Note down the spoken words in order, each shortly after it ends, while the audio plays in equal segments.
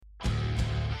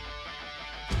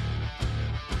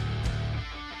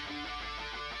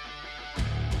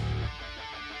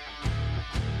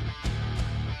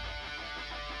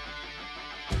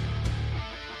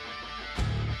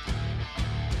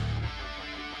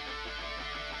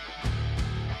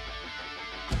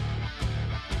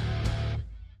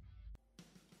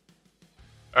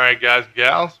All right, guys and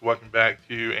gals, welcome back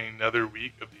to another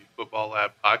week of the Football Lab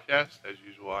podcast. As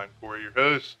usual, I'm Corey, your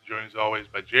host, joined as always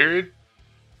by Jared.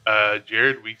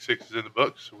 Jared, week 6 is in the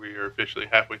books. So we are officially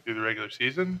halfway through the regular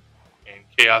season, and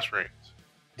chaos reigns.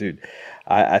 Dude,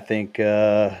 I think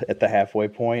at the halfway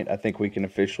point, I think we can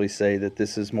officially say that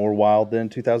this is more wild than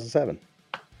 2007.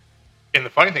 And the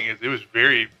funny thing is, it was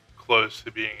very close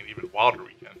to being an even wilder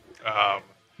weekend.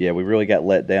 Yeah, we really got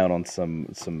let down on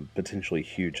some potentially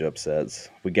huge upsets.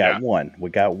 We got one.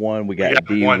 We got one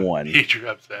D1. major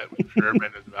upset, which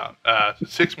everybody knows about. So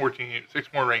six more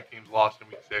ranked teams lost in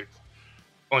week 6.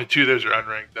 Only 2 of those are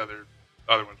unranked. The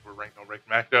other ones were ranked on ranked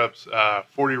matchups.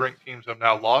 40 ranked teams have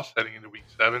now lost heading into week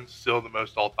 7, still the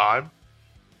most all time.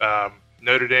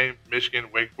 Notre Dame, Michigan,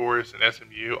 Wake Forest, and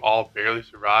SMU all barely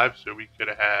survived, so we could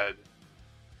have had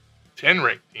 10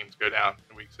 ranked teams go down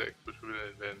in week 6, which would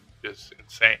have been just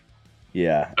insane.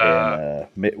 Yeah, and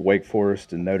Wake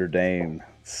Forest and Notre Dame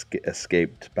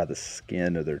escaped by the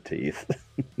skin of their teeth.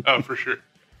 Oh, for sure.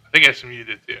 I think SMU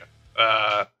did too.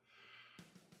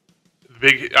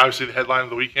 Obviously, the headline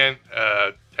of the weekend: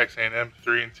 Texas A&M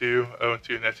 3-2, 0-2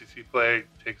 in SEC play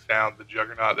takes down the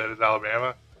juggernaut that is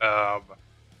Alabama.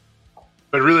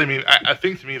 But really, I mean, I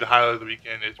think to me the highlight of the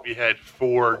weekend is we had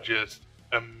 4 just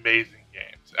amazing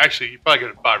games. Actually, you probably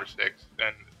go to 5 or 6,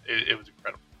 and it was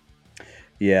incredible.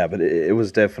 Yeah, but it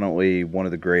was definitely one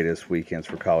of the greatest weekends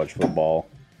for college football.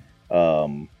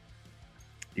 You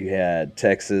had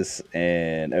Texas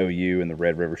and OU in the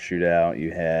Red River Shootout.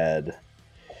 You had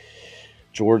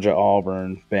Georgia,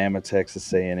 Auburn, Bama,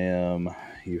 Texas A&M.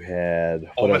 You had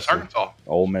Ole Miss, Arkansas.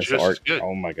 Oh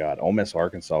my God, Ole Miss,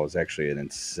 Arkansas was actually an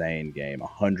insane game.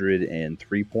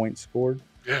 103 points scored.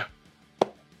 Yeah.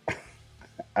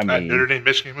 I mean, Notre Dame,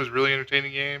 Michigan was a really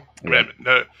entertaining game. Yeah.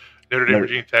 Notre Dame,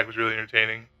 Virginia Tech was really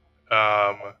entertaining.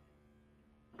 Iowa,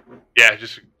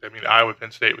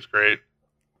 Penn State was great.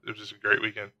 It was just a great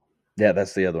weekend. Yeah,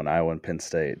 that's the other one, Iowa and Penn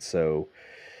State. So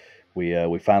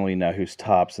we finally know who's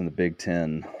tops in the Big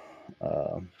Ten.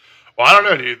 Well, I don't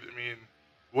know, dude. I mean,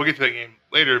 we'll get to that game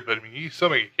later, but I mean, you still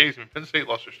make a case. I mean, Penn State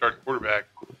lost their starting quarterback.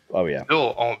 Oh yeah,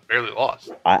 still barely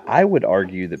lost. I would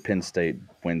argue that Penn State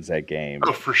wins that game.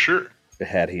 Oh, for sure.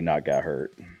 Had he not got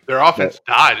hurt, their offense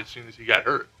died as soon as he got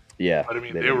hurt. Yeah, but I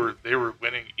mean, they were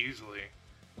winning easily.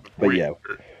 But yeah,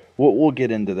 we'll get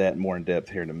into that more in depth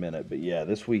here in a minute. But yeah,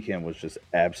 this weekend was just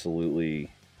absolutely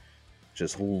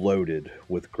just loaded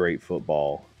with great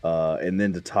football. And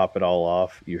then to top it all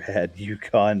off, you had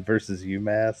UConn versus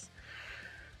UMass.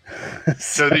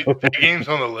 So the game's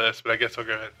on the list, but I guess I'll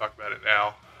go ahead and talk about it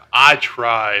now. I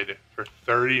tried for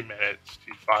 30 minutes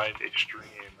to find a stream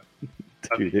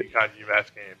of the UConn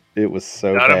UMass game. It was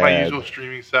so None bad. of my usual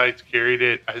streaming sites carried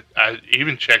it. I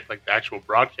even checked like the actual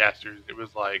broadcasters. It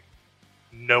was like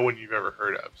no one you've ever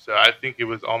heard of. So I think it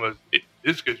was almost.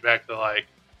 This goes back to like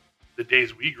the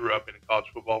days we grew up in college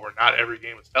football, where not every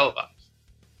game was televised.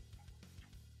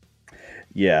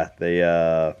 Yeah, they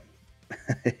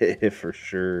for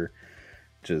sure.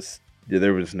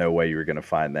 There was no way you were going to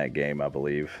find that game, I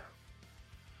believe.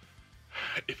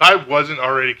 If I wasn't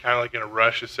already kind of like in a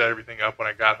rush to set everything up when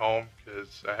I got home,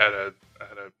 because I had an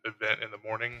event in the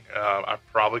morning, I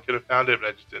probably could have found it, but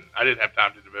I just didn't. I didn't have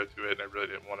time to devote to it, and I really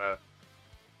didn't want to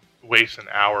waste an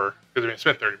hour. Because I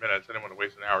spent 30 minutes. I didn't want to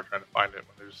waste an hour trying to find it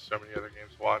when there's so many other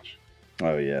games to watch.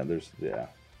 Oh yeah,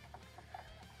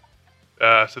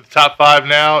 So the top 5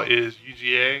 now is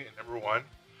UGA at number 1,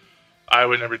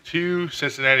 Iowa at number 2,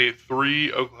 Cincinnati at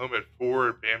 3, Oklahoma at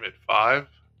 4, Bama at 5.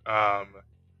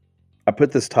 I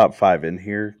put this top 5 in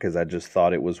here because I just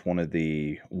thought it was one of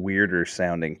the weirder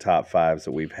sounding top 5s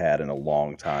that we've had in a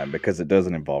long time because it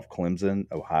doesn't involve Clemson,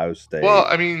 Ohio State. Well,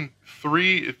 I mean,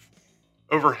 3,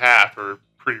 over half are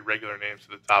pretty regular names to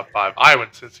the top 5. Iowa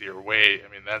and Cincy are way.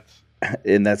 I mean, that's.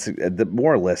 And that's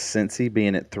more or less Cincy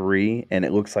being at 3, and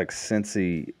it looks like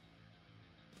Cincy,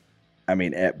 I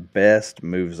mean, at best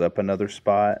moves up another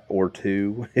spot or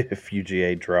 2 if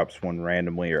UGA drops one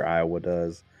randomly or Iowa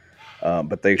does.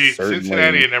 But they certainly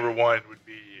Cincinnati at number 1 would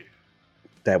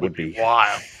be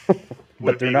wild.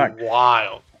 But they're not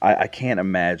wild. I can't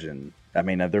imagine. I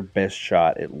mean, their best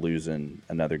shot at losing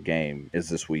another game is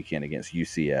this weekend against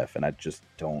UCF, and I just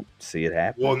don't see it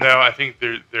happening. Well, no, I think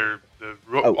they're the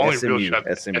only SMU, real shot.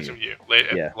 SMU.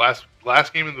 Yeah.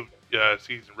 Last game of the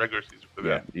season, regular season for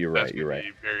them. Yeah, you're right. You're right.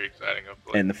 Very exciting.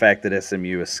 Hopefully. And the fact that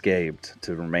SMU escaped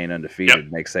to remain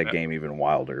undefeated makes that game even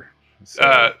wilder.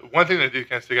 So. One thing that did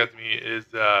kind of stick out to me is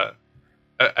I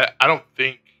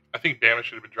think Bama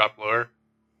should have been dropped lower.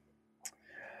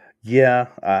 Yeah,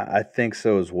 I think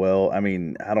so as well. I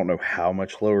mean, I don't know how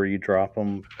much lower you drop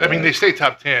them, I mean, but they stay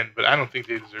top 10, but I don't think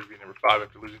they deserve to be number 5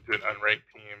 after losing to an unranked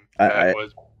team I, that I,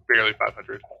 was barely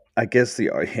 500. I guess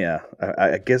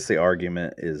I guess the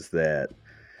argument is that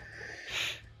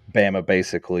Bama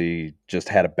basically just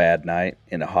had a bad night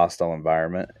in a hostile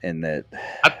environment, and that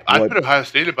I'd what put Ohio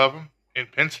State above them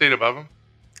and Penn State above them.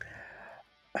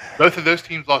 Both of those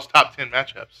teams lost top 10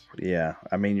 matchups. yeah,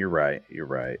 I mean, you're right. You're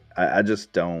right. I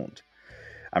just don't.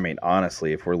 I mean,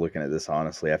 honestly, if we're looking at this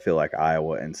honestly, I feel like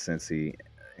Iowa and Cincy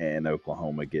and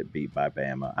Oklahoma get beat by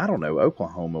Bama. I don't know.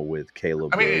 Oklahoma with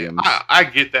Caleb I mean, Williams. I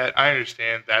get that. I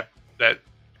understand that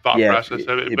thought Yeah, process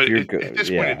of it, if but you're at good, this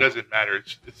point, it yeah, doesn't matter.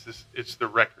 It's the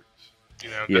records.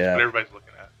 That's what yeah. everybody's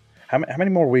looking at. How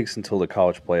many more weeks until the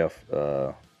college playoff?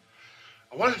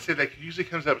 I wanted to say that usually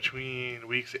comes out between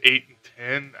weeks 8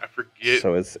 and 10. I forget.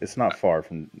 So it's not far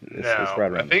from. It's No, right I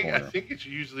around the think I corner. think it's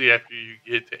usually after you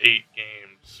get to 8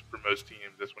 games for most teams.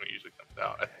 That's when it usually comes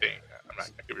out. I think. I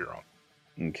could be wrong.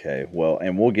 Okay, well,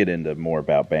 and we'll get into more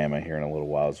about Bama here in a little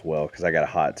while as well because I got a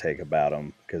hot take about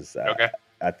them because Okay.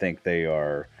 I think they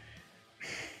are.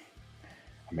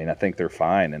 I mean, I think they're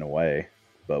fine in a way,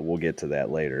 but we'll get to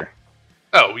that later.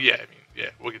 Oh yeah, I mean yeah,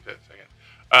 we'll get to that in a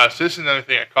second. So this is another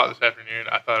thing I caught this afternoon.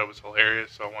 I thought it was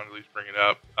hilarious, so I wanted to at least bring it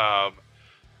up.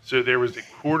 So there was a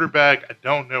quarterback. I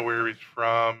don't know where he's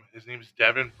from. His name is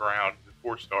Devin Brown. He's a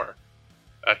 4-star.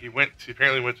 He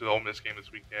apparently went to the Ole Miss game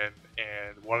this weekend,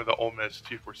 and one of the Ole Miss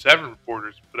 247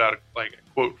 reporters put out a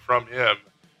quote from him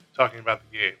talking about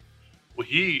the game. Well,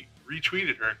 he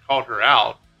retweeted her and called her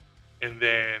out, and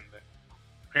then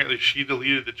apparently she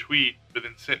deleted the tweet, but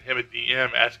then sent him a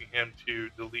DM asking him to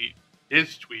delete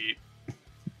his tweet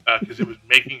because it was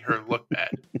making her look bad.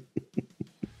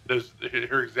 Those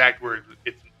her exact words.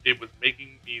 It was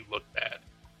making me look bad.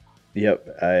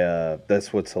 Yep,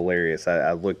 that's what's hilarious.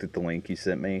 I looked at the link you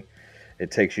sent me.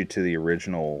 It takes you to the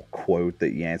original quote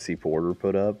that Yancey Porter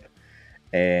put up,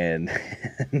 and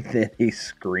then he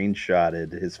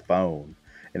screenshotted his phone,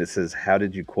 and it says, "How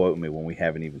did you quote me when we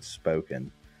haven't even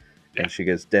spoken?" Yeah, And she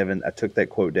goes, "Devin, I took that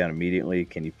quote down immediately.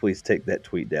 Can you please take that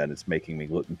tweet down? It's making me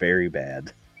look very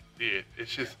bad." dude.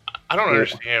 It's just I don't Yeah,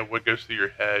 understand what goes through your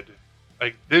head.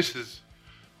 Like this is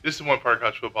one part of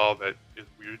college football that is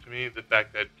weird to me. The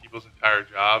fact that people's entire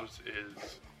jobs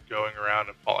is going around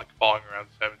and following around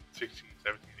 16,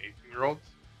 17, 18 year olds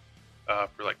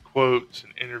for like quotes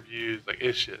and interviews. Like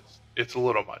it's a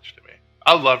little much to me.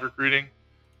 I love recruiting,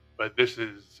 but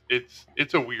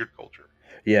it's a weird culture.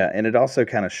 yeah, and it also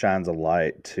kind of shines a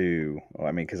light to.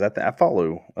 I mean, because I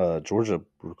follow Georgia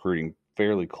recruiting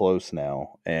fairly close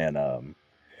now, and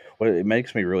well, it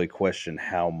makes me really question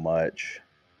how much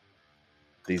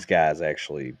these guys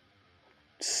actually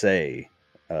say.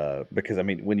 Because I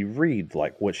mean, when you read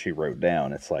like what she wrote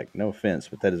down, it's like no offense,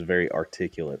 but that is very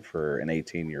articulate for an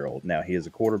 18-year-old. Now he is a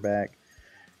quarterback.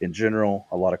 In general,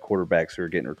 a lot of quarterbacks who are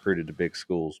getting recruited to big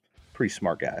schools, pretty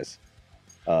smart guys.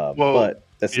 Well, But yeah.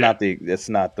 that's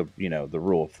not the the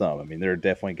rule of thumb. I mean, there are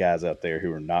definitely guys out there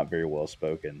who are not very well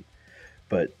spoken.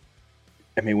 But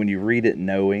I mean, when you read it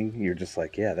knowing, you're just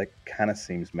like, yeah, that kind of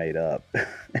seems made up.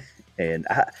 And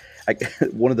I,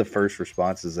 one of the first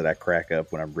responses that I crack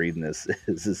up when I'm reading this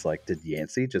is just like, did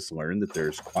Yancey just learn that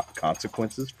there's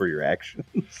consequences for your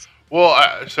actions?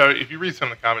 Well, so if you read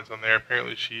some of the comments on there,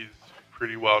 apparently she's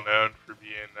pretty well known for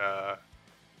being, I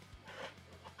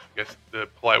guess the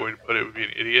polite way to put it would be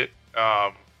an idiot.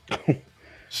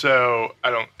 So I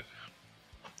don't.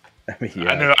 I mean,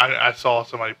 I yeah, know I saw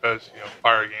somebody post,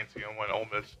 fire against on one Ole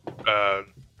Miss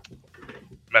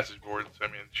message boards. I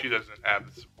mean, she doesn't have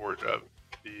the support of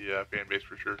the fan base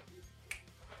for sure.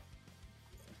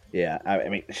 yeah. I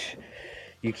mean,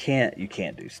 you can't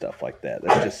do stuff like that.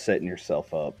 That's just setting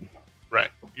yourself up. Right.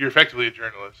 You're effectively a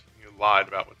journalist. You lied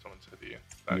about what someone said to you.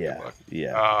 Good Yeah, luck.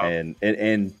 yeah, Um,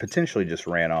 and potentially just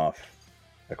ran off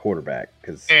a quarterback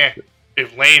because eh,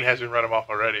 if Lane hasn't run him off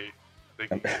already, I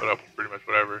think he can put up with pretty much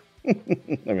whatever.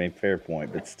 I mean, fair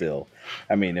point, but still,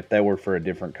 I mean, if that were for a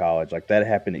different college, like that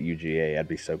happened at UGA, I'd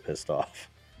be so pissed off.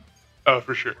 Oh,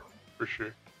 for sure. For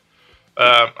sure.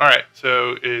 All right.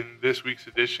 So in this week's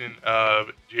edition of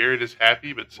Jared is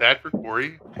happy but sad for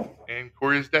Corey, and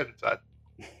Corey is dead inside.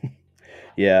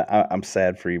 Yeah, I'm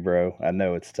sad for you, bro. I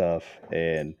know it's tough,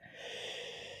 and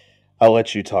I'll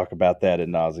let you talk about that ad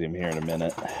nauseum here in a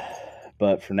minute.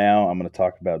 But for now, I'm going to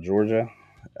talk about Georgia.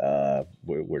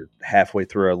 We're halfway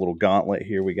through our little gauntlet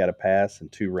here. We got to pass,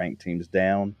 and two ranked teams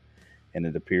down, and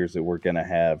it appears that we're going to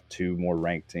have two more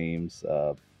ranked teams,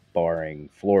 barring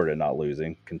Florida not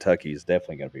losing. Kentucky is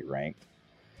definitely going to be ranked.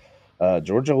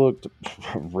 Georgia looked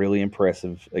really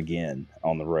impressive again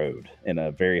on the road in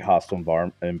a very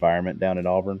hostile environment down in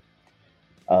Auburn.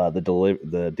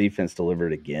 The defense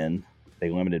delivered again. They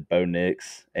limited Bo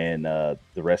Nix and the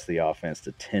rest of the offense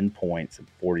to 10 points and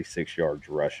 46 yards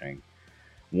rushing,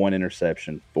 one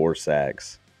interception, four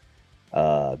sacks.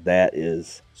 That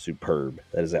is superb.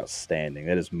 That is outstanding.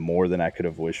 That is more than I could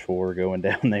have wished for going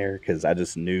down there because I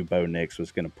just knew Bo Nix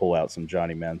was going to pull out some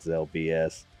Johnny Manziel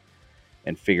BS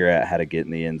and figure out how to get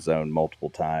in the end zone multiple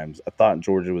times. I thought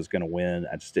Georgia was going to win.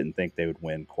 I just didn't think they would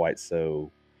win quite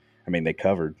so. I mean, they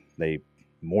covered. They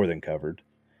more than covered.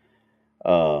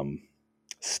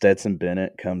 Stetson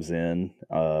Bennett comes in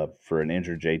for an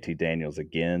injured JT Daniels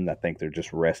again. I think they're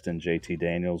just resting JT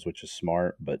Daniels, which is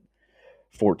smart, but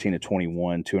 14 to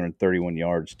 21, 231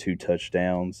 yards, two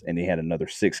touchdowns, and he had another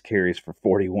 6 carries for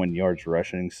 41 yards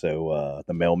rushing. So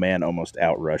the mailman almost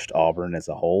outrushed Auburn as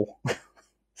a whole.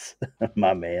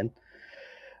 My man.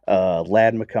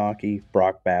 Lad McConkey,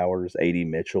 Brock Bowers, A.D.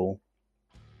 Mitchell,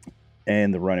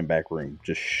 and the running back room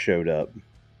just showed up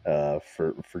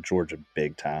for Georgia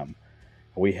big time.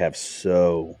 We have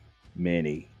so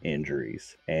many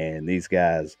injuries, and these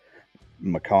guys,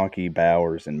 McConkey,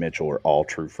 Bowers, and Mitchell, are all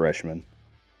true freshmen.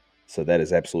 So that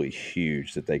is absolutely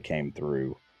huge that they came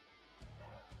through.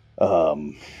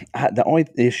 The only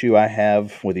issue I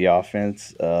have with the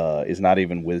offense is not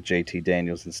even with JT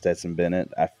Daniels and Stetson Bennett.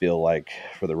 I feel like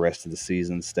for the rest of the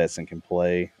season, Stetson can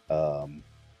play. And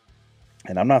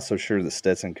I'm not so sure that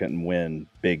Stetson couldn't win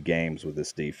big games with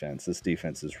this defense. This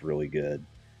defense is really good.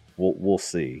 We'll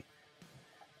see.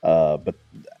 But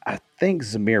I think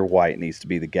Zamir White needs to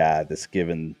be the guy that's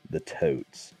given the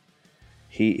totes.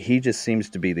 He just seems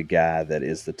to be the guy that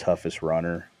is the toughest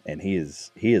runner, and he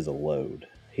is a load.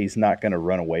 He's not going to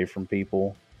run away from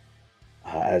people.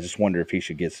 I just wonder if he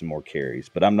should get some more carries.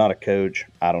 But I'm not a coach.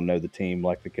 I don't know the team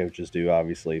like the coaches do,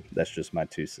 obviously. That's just my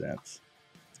 2 cents.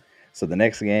 So the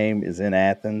next game is in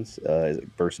Athens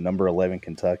versus number 11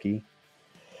 Kentucky.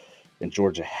 And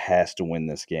Georgia has to win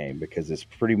this game because it's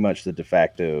pretty much the de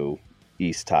facto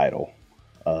East title.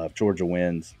 If Georgia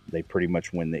wins, they pretty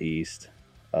much win the East.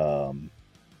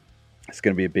 It's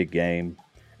going to be a big game.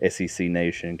 SEC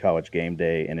Nation, College Game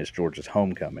Day, and it's Georgia's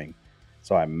homecoming.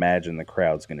 So I imagine the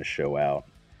crowd's going to show out.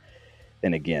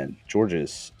 And again, Georgia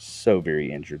is so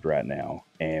very injured right now,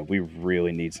 and we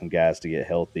really need some guys to get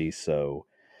healthy. So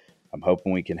I'm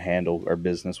hoping we can handle our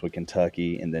business with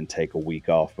Kentucky and then take a week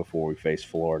off before we face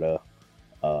Florida.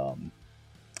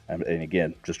 And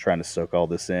again, just trying to soak all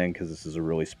this in because this is a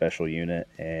really special unit,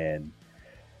 and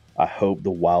I hope the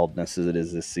wildness as it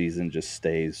is this season just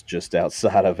stays just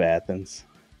outside of Athens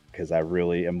because I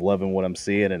really am loving what I'm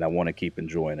seeing and I want to keep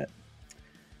enjoying it.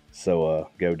 So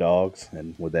go Dogs.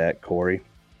 And with that, Corey,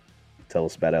 tell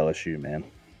us about LSU, man.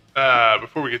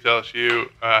 Before we get to LSU,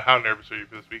 how nervous are you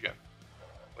for this weekend?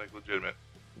 Like, legitimate.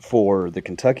 For the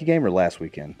Kentucky game or last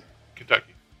weekend?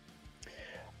 Kentucky.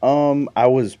 I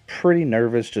was pretty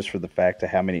nervous just for the fact of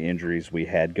how many injuries we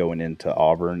had going into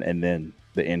Auburn and then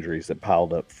the injuries that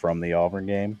piled up from the Auburn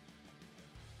game.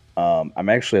 I'm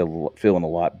actually feeling a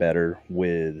lot better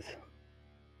with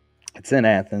it's in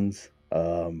Athens.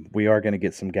 We are going to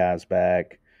get some guys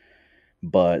back,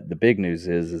 but the big news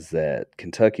is that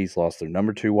Kentucky's lost their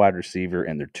number 2 wide receiver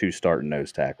and their 2 starting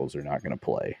nose tackles are not going to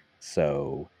play.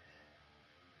 So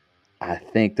I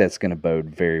think that's going to bode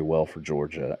very well for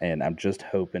Georgia, and I'm just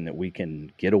hoping that we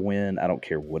can get a win. I don't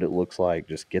care what it looks like.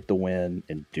 Just get the win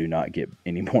and do not get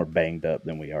any more banged up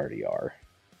than we already are.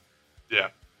 Yeah.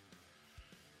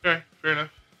 Okay, fair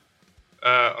enough.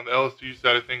 On the LSU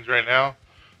side of things right now,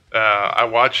 I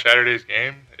watched Saturday's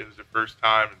game. It was the first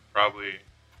time in probably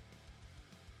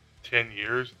 10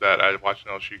 years that I watched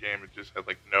an LSU game and just had,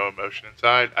 like, no emotion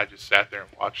inside. I just sat there and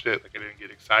watched it. Like, I didn't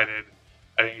get excited.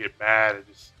 I didn't get mad. I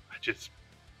just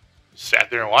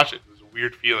sat there and watched it. It was a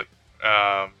weird feeling.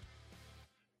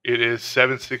 It is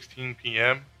 7:16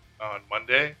 p.m. on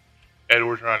Monday. Ed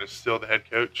Orgeron is still the head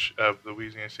coach of the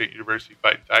Louisiana State University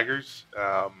Fighting Tigers.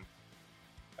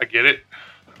 I get it.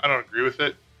 I don't agree with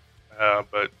it,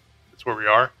 but it's where we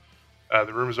are.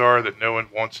 The rumors are that no one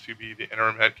wants to be the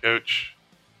interim head coach.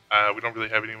 We don't really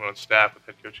have anyone on staff with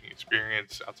head coaching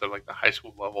experience outside of, like, the high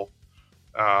school level.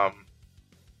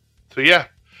 So, yeah,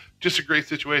 just a great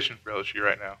situation for LSU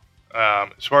right now.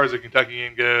 As far as the Kentucky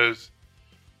game goes,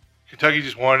 Kentucky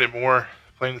just wanted it more,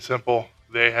 plain and simple.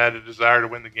 They had a desire to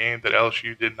win the game that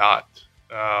LSU did not.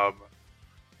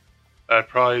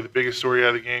 Probably the biggest story out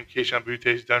of the game, Kayshon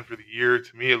Boutte done for the year.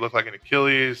 To me, it looked like an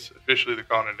Achilles. Officially, they're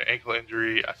calling it an ankle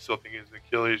injury. I still think it was an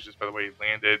Achilles just by the way he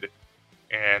landed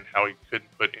and how he couldn't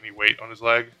put any weight on his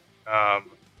leg.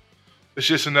 It's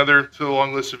just another to the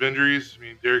long list of injuries. I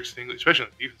mean, Derek Stingley, especially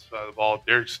on the defensive side of the ball,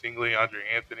 Derek Stingley, Andre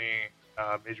Anthony,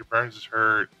 Major Burns is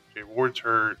hurt, Jay Ward's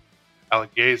hurt,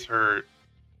 Alec Gay's hurt.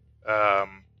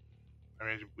 Um, I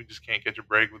mean, we just can't catch a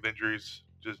break with injuries,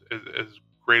 just as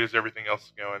great as everything else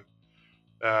is going.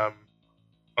 Um,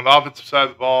 on the offensive side of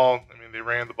the ball, I mean, they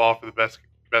ran the ball for the best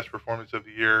performance of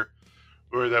the year,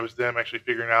 whether that was them actually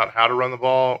figuring out how to run the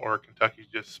ball or Kentucky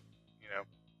just,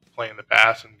 playing the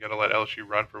pass and going to let LSU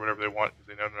run for whatever they want because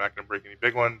they know they're not going to break any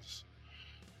big ones.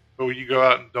 But when you go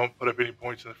out and don't put up any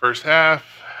points in the first half,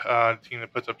 a team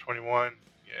that puts up 21,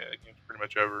 the game's pretty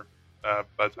much over by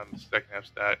the time the second half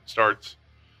starts.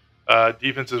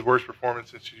 Defense's worst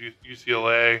performance since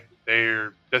UCLA.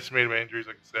 They're decimated by injuries,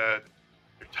 like I said.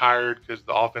 They're tired because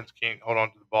the offense can't hold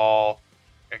on to the ball.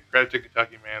 And credit to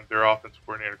Kentucky, man. Their offensive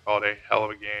coordinator called a hell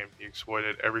of a game. He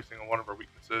exploited every single one of our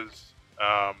weaknesses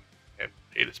and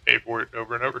made us pay for it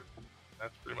over and over.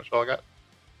 That's pretty much all I got.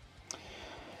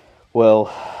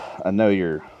 Well, I know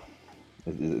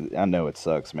it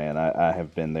sucks, man. I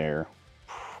have been there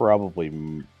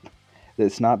probably,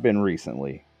 it's not been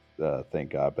recently,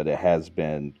 thank God, but it has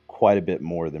been quite a bit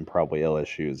more than probably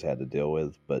LSU has had to deal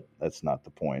with, but that's not the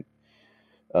point.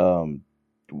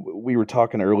 We were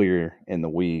talking earlier in the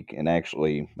week, and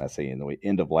actually, I say in the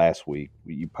end of last week,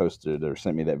 you posted or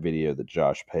sent me that video that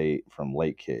Josh Pate from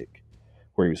Late Kick,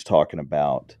 where he was talking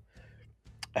about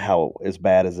how, as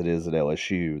bad as it is at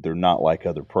LSU, they're not like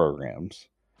other programs.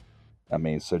 I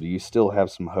mean, so do you still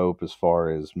have some hope as far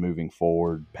as moving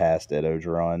forward past Ed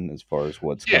Ogeron, as far as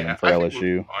what's coming for I think we'll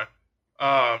LSU? be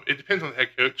fine. It depends on the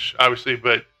head coach, obviously,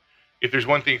 but if there's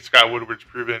one thing Scott Woodward's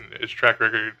proven his track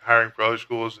record hiring for other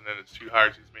schools, and then it's 2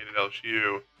 hires he's made at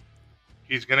LSU,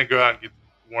 he's going to go out and get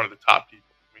one of the top people.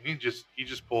 I mean, he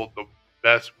just pulled the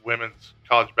best women's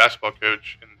college basketball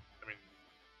coach and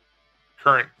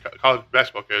current college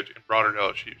basketball coach and brought her to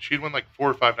LSU. She'd won like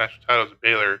 4 or 5 national titles at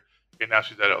Baylor, and now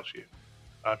she's at LSU.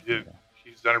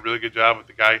 He's done a really good job with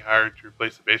the guy he hired to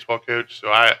replace the baseball coach. So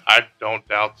I don't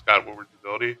doubt Scott Woodward's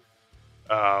ability.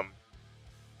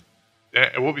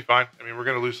 And we'll be fine. I mean, we're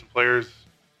going to lose some players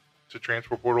to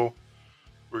transfer portal.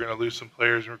 We're going to lose some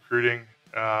players in recruiting.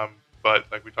 But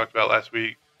like we talked about last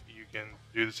week, you can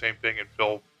do the same thing and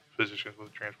fill positions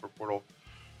with the transfer portal.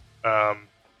 I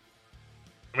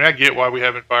mean, I get why we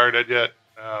haven't fired Ed yet.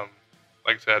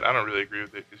 Like I said, I don't really agree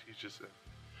with it because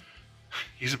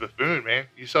he's a buffoon, man.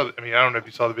 I don't know if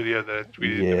you saw the video that I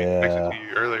tweeted, texted to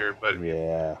you earlier, but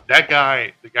that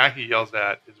guy, the guy he yells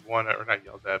at is one, or not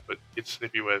yells at, but gets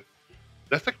snippy with.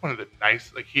 That's like one of the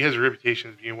nice, like he has a reputation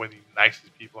of being one of the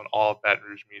nicest people in all of Baton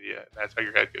Rouge media, and that's how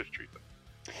your head coach treats him.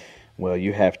 Well,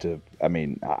 you have to,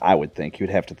 I would think you'd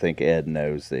have to think Ed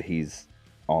knows that he's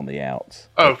on the outs.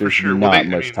 Oh, for sure. Not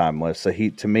much time left. So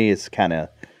to me, it's kind of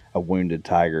a wounded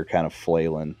tiger kind of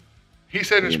flailing. He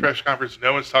said in his press conference,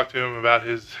 no one's talked to him about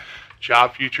his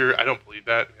job future. I don't believe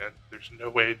that. And there's no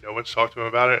way no one's talked to him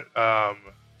about it. That's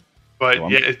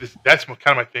kind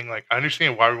of my thing. Like, I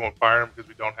understand why we won't fire him because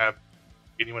we don't have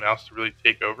anyone else to really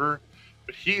take over.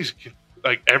 But he's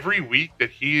like every week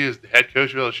that he is the head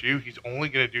coach of LSU, he's only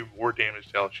going to do more damage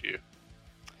to LSU.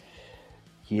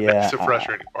 Yeah, that's the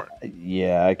frustrating part.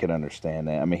 Yeah, I can understand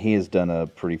that. I mean, he has done a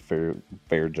pretty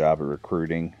fair job at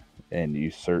recruiting, and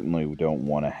you certainly don't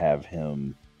want to have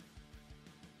him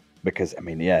because,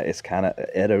 it's kind of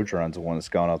Ed Ogeron's the one that's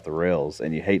gone off the rails,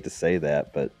 and you hate to say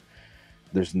that, but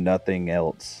there's nothing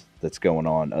else that's going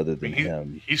on other than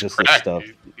him. He's just cracked, the stuff.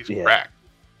 Dude. He's cracked.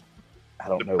 I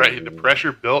don't know. The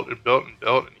pressure built and built and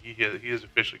built, and he is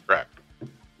officially cracked.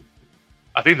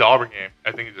 I think the Auburn game,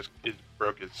 it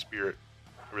broke his spirit.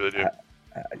 I really do.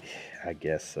 I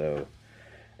guess so.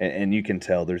 And you can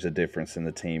tell there's a difference in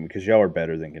the team because y'all are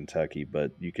better than Kentucky,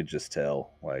 but you could just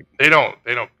tell. Like they don't.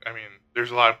 I mean,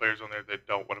 there's a lot of players on there that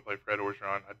don't want to play for Ed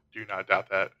Ogeron. I do not doubt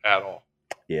that at all.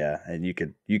 Yeah, and you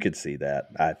could see that.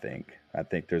 I think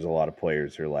there's a lot of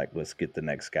players who are like, let's get the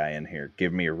next guy in here.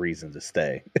 Give me a reason to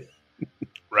stay.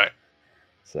 Right.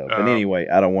 So, but anyway,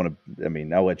 I don't want to. I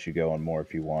mean, I'll let you go on more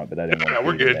if you want, but I didn't want to.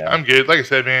 We're good. I'm good. Like I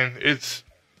said, man, it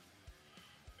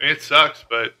sucks,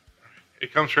 but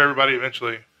it comes for everybody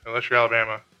eventually, unless you're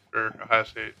Alabama or Ohio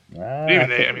State.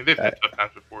 They've had tough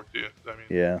times before too.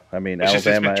 Alabama as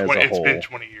a whole. It's been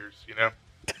 20 years,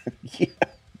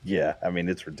 Yeah,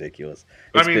 it's ridiculous.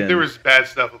 There was bad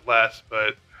stuff with Les,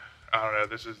 but I don't know.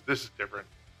 This is different.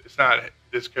 It's not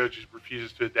this coach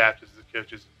refuses to adapt as the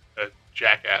coach is a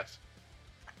jackass.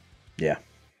 Yeah,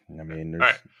 all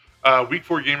right. Week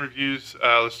 4 game reviews.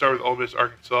 Let's start with Ole Miss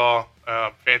Arkansas.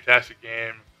 Fantastic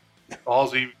game.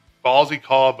 Ballsy ballsy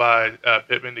call by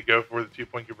Pittman to go for the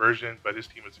 2-point conversion, but his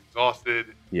team was exhausted.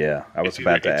 Yeah, I was It's either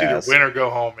about to it's either ask. win or go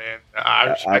home, man. I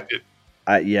I, respect it.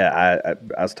 I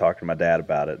was talking to my dad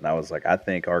about it, and I was like, I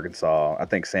think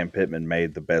Sam Pittman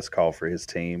made the best call for his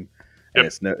team, and Yep.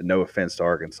 it's no offense to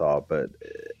Arkansas, but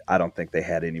I don't think they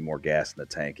had any more gas in the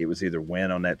tank. It was either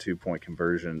win on that 2-point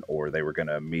conversion, or they were going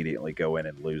to immediately go in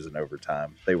and lose in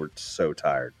overtime. They were so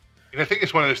tired. And I think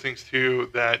it's one of those things too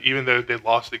that even though they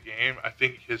lost the game, I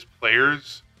think his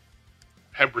players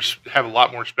have a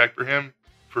lot more respect for him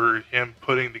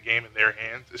putting the game in their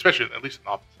hands, especially at least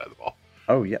on the offense side of the ball.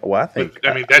 Oh yeah, well I But, think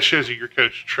I mean, that shows that your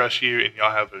coach trusts you and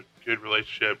y'all have a good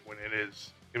relationship when it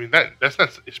is. I mean, that's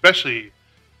not, especially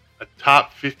a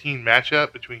top 15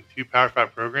 matchup between two Power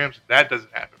 5 programs. That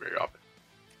doesn't happen very often.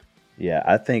 yeah,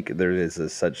 I think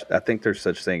I think there's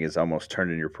such thing as almost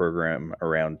turning your program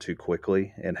around too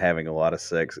quickly and having a lot of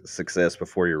success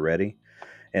before you're ready.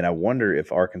 And I wonder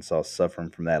if Arkansas is suffering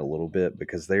from that a little bit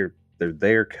because they're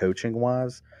there coaching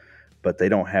wise, but they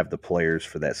don't have the players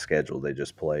for that schedule they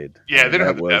just played. I Yeah, they mean, don't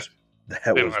have the depth. that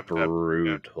They don't was have the depth. Yeah.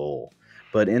 brutal.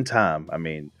 But in time, I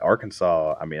mean,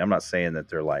 Arkansas, I mean, I'm not saying that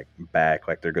they're like back,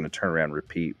 like they're going to turn around and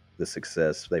repeat the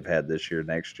success they've had this year,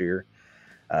 next year.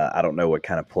 I don't know what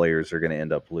kind of players they're going to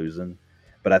end up losing.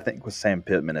 But I think with Sam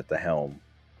Pittman at the helm,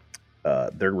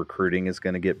 their recruiting is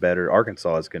going to get better.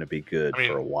 Arkansas is going to be good I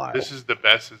mean, for a while. this is the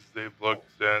best as they've looked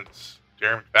since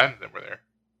Jeremy McFadden and them were there.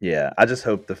 Yeah, I just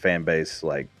hope the fan base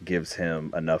like gives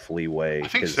him enough leeway. I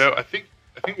think so. I think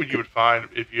what you would find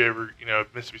if you ever,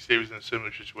 if Mississippi State was in a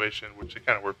similar situation, which they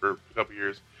kind of were for a couple of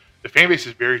years, the fan base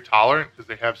is very tolerant because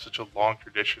they have such a long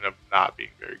tradition of not being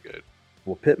very good.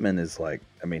 Well, Pittman is like,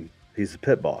 I mean, he's the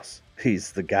pit boss.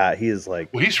 He's the guy. He is like,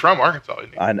 Well, he's from Arkansas,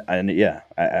 isn't he? I'm Yeah.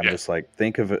 just like,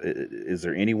 think of is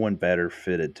there anyone better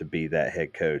fitted to be that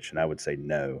head coach? And I would say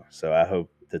no. So I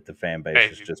hope that the fan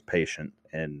base is just patient,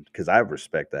 and because I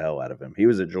respect the hell out of him. He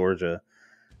was at Georgia,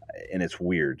 and it's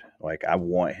weird. Like I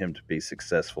want him to be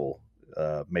successful.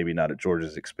 Maybe not at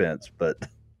Georgia's expense, but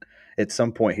at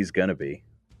some point he's gonna be,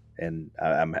 and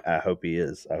I hope he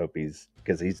is. I hope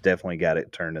because he's definitely got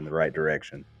it turned in the right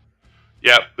direction.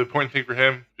 Yeah, the important thing for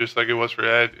him, just like it was for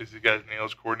Ed, is he got to nail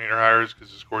his coordinator hires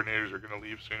because his coordinators are going to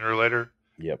leave sooner or later.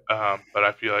 Yep. But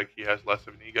I feel like he has less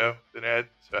of an ego than Ed,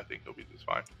 so I think he'll be just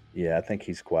fine. Yeah, I think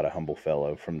he's quite a humble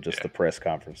fellow from just the press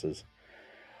conferences.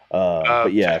 Uh,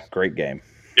 But yeah, great game.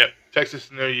 Yep,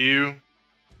 Texas and OU,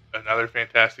 another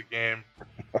fantastic game.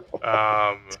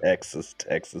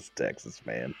 Texas,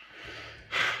 man.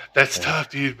 That's tough,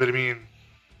 dude. But I mean,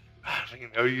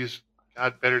 OU's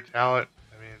got better talent.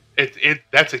 I mean,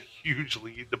 that's a huge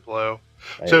lead to blow.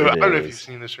 So I don't know if you've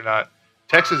seen this or not.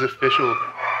 Texas official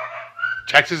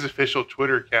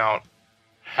Twitter account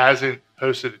hasn't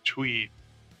posted a tweet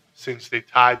since they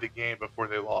tied the game before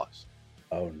they lost.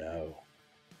 Oh no!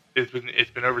 It's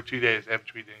been over 2 days. They haven't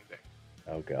tweeted anything.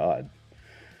 Oh god!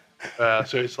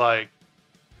 So it's like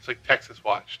Texas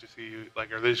watch to see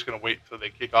like, are they just going to wait until they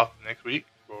kick off next week?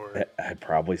 Or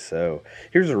Probably so.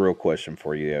 Here's a real question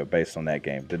for you, though, based on that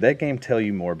game. Did that game tell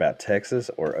you more about Texas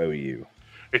or OU?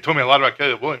 It told me a lot about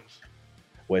Caleb Williams.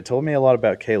 Well, it told me a lot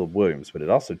about Caleb Williams, but it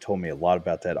also told me a lot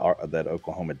about that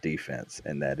Oklahoma defense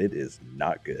and that it is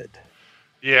not good.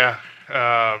 Yeah,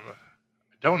 I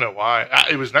don't know why.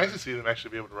 It was nice to see them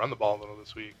actually be able to run the ball a little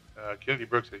this week. Kennedy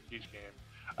Brooks had a huge game.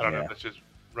 I don't know if that's just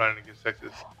running against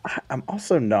Texas. I'm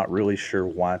also not really sure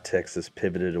why Texas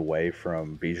pivoted away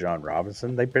from Bijan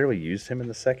Robinson. They barely used him in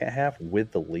the second half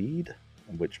with the lead,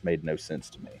 which made no sense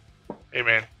to me. Hey,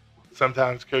 man,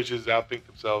 sometimes coaches outthink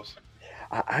themselves.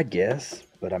 I guess,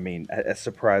 but I mean, that's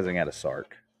surprising out of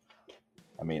Sark.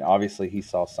 I mean, obviously he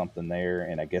saw something there,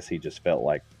 and I guess he just felt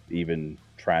like even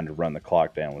trying to run the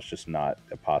clock down was just not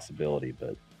a possibility.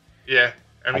 But yeah,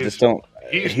 I mean, I just don't.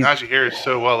 He used Najee Harris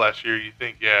so well last year. You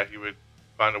think, he would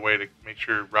find a way to make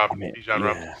sure Bijan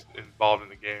Robinson's involved in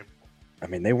the game. I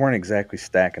mean, they weren't exactly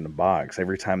stacking the box.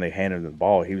 Every time they handed him the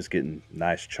ball, he was getting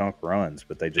nice chunk runs,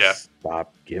 but they just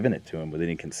stopped giving it to him with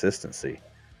any consistency.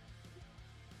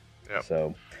 Yep.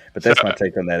 So, but that's my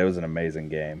take on that. It was an amazing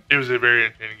game. It was a very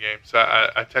entertaining game. So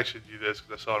I texted you this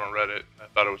because I saw it on Reddit, and I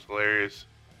thought it was hilarious.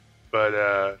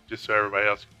 But just so everybody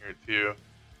else can hear it too,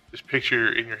 just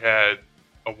picture in your head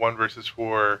a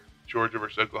 1-4 Georgia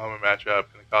versus Oklahoma matchup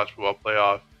in the college football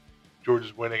playoff.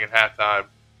 Georgia's winning at halftime.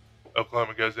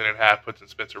 Oklahoma goes in at half, puts in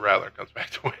Spencer Rattler, and comes back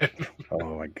to win.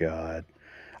 Oh my God,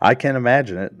 I can't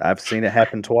imagine it. I've seen it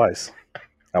happen twice.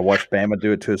 I watched Bama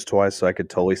do it to us twice, so I could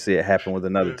totally see it happen with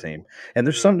another team. And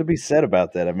there's something to be said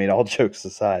about that. I mean, all jokes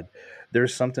aside,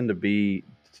 there's something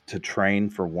to train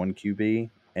for one QB,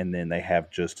 and then they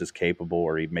have just as capable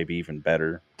or maybe even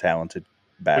better talented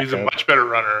But he's a backup. much better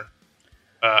runner.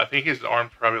 I think his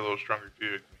arm's probably a little stronger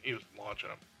too. He was launching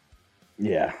them.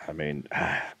 Yeah, I mean,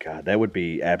 God, that would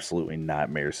be absolutely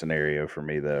nightmare scenario for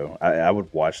me though. I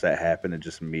would watch that happen and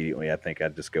just immediately, I think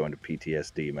I'd just go into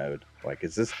PTSD mode. Like,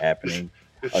 is this Just, happening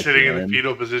just sitting in the again?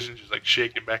 fetal position, just like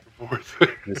shaking back and forth.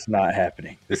 It's not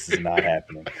happening. This is not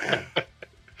happening.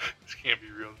 This can't be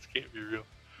real. This can't be real.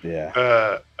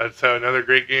 Yeah, So another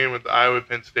great game with Iowa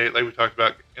Penn State, like we talked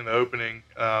about in the opening.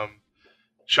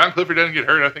 Sean Clifford doesn't get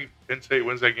hurt. I think Penn State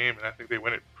wins that game, and I think they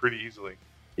win it pretty easily.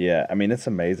 yeah. I mean, it's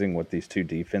amazing what these two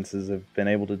defenses have been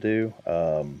able to do.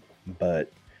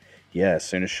 But yeah, as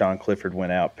soon as Sean Clifford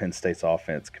went out, Penn State's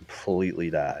offense completely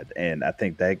died, and I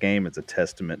think that game is a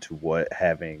testament to what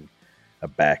having a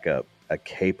backup, a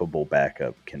capable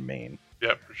backup, can mean.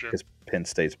 Yeah, for sure. Because Penn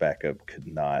State's backup could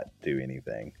not do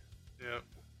anything. Yeah.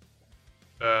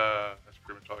 That's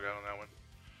pretty much all I got on that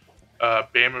one.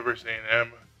 Bama versus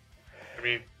A&M. I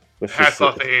mean, hats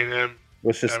off to A&M.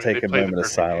 Let's just they take a played the moment of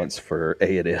perfect silence for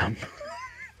A&M.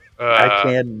 I Uh,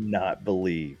 cannot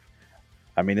believe.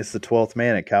 I mean, it's the 12th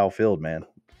man at Kyle Field, man.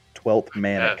 12th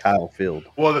man at Yes. Kyle Field.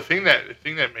 well, the thing that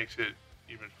makes it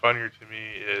even funnier to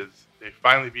me is they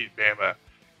finally beat Bama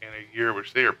in a year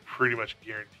which they are pretty much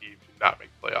guaranteed to not make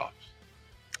playoffs.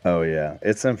 Oh yeah,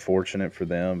 it's unfortunate for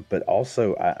them, but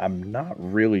also I'm not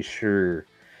really sure.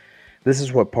 This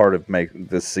is what part of make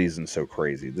this season so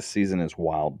crazy. This season is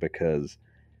wild because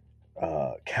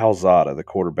Calzada, the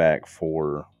quarterback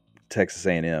for Texas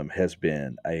A&M, has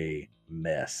been a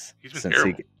mess He's been since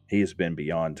terrible. he has been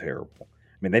beyond terrible.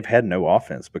 I mean, they've had no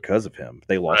offense because of him.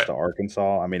 They lost Right. to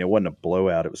Arkansas. I mean, it wasn't a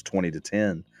blowout; it was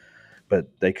 20-10, but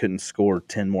they couldn't score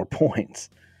 10 more points.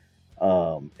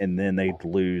 And then they'd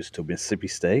lose to Mississippi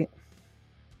State.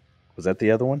 Was that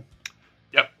the other one?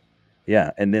 Yep.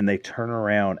 Yeah, and then they turn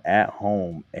around at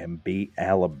home and beat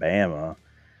Alabama,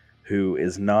 who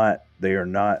is not. They are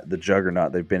not the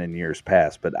juggernaut they've been in years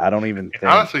past. But I don't even And think.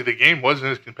 honestly, the game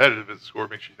wasn't as competitive as the score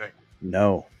makes you think.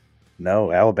 No,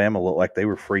 Alabama looked like they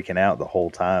were freaking out the whole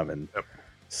time, and Yep.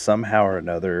 somehow or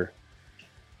another.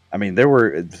 I mean, there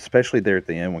were, especially there at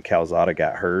the end when Calzada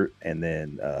got hurt and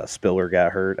then Spiller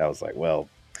got hurt. I was like, well,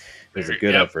 it was a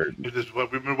good effort. This is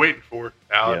what we've been waiting for.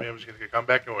 Alabama's going to come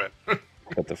back and win.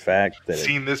 But the fact that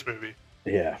Seen this movie.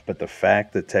 but the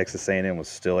fact that Texas A&M was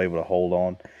still able to hold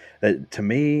on, that to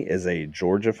me as a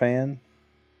Georgia fan,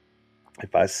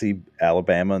 if I see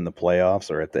Alabama in the playoffs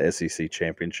or at the SEC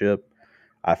championship,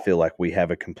 I feel like we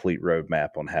have a complete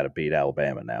roadmap on how to beat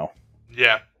Alabama now.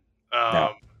 Yeah.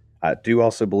 Now, I do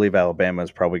also believe Alabama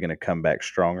is probably going to come back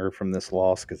stronger from this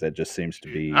loss because that just seems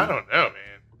to be. I don't know,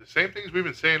 man. The same things we've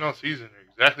been saying all season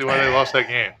are exactly why they lost that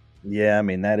game. Yeah, I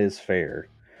mean, that is fair.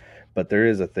 But there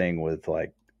is a thing with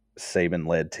like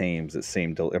Saban-led teams that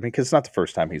seem to. I mean, because it's not the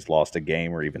first time he's lost a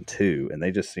game or even two, and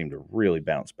they just seem to really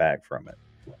bounce back from it.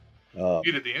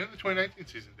 Dude, at the end of the 2019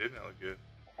 season, didn't that look good?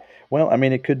 Well, I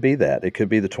mean, it could be that. It could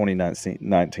be the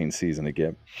 2019 season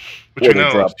again. But they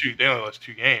only lost two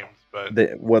games. But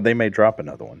they may drop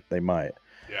another one. They might.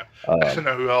 Yeah. I don't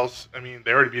know who else. I mean,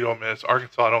 they already beat Ole Miss.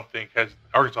 Arkansas, I don't think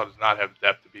Arkansas does not have the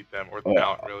depth to beat them or the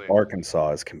talent, really.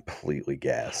 Arkansas is completely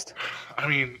gassed. I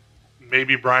mean,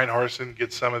 maybe Brian Harsin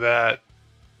gets some of that,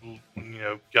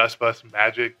 Gus Bus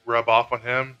magic rub off on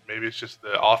him. Maybe it's just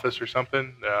the office or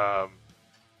something.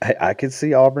 I could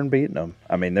see Auburn beating them.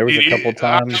 I mean, there was a couple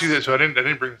times. So I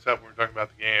didn't bring this up when we were talking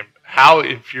about the game. How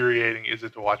infuriating is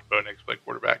it to watch Bo Nix play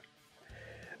quarterback?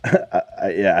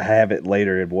 I have it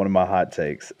later in one of my hot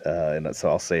takes, and so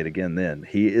I'll say it again. Then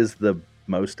he is the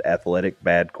most athletic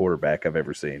bad quarterback I've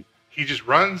ever seen. He just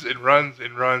runs and runs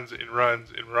and runs and runs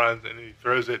and runs, and then he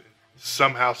throws it. And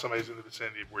somehow somebody's in the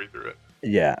vicinity of where he threw it.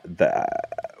 Yeah,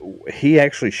 he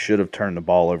actually should have turned the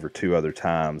ball over two other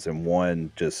times, and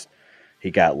one just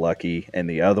he got lucky, and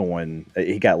the other one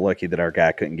he got lucky that our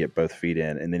guy couldn't get both feet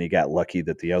in, and then he got lucky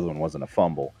that the other one wasn't a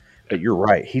fumble. But you're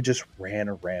right. He just ran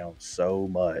around so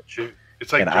much. Dude,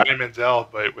 it's like Johnny Manziel,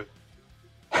 but with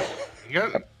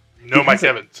Mike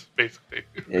Evans, basically.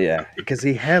 Yeah, because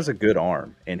he has a good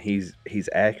arm and he's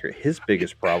accurate. His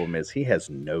biggest problem is he has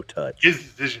no touch. His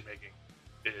decision making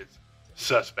is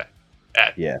suspect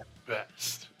at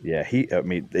best. Yeah,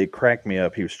 it cracked me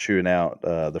up. He was chewing out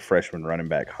the freshman running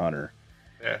back Hunter.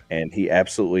 Yeah, and he's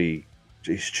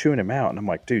chewing him out, and I'm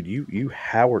like, dude, you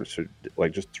Howard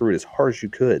like just threw it as hard as you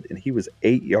could, and he was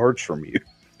 8 yards from you.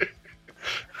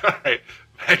 All right,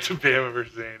 back to Bama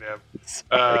versus A&M.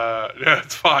 No,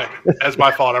 it's fine. That's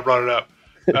my fault. I brought it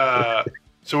up.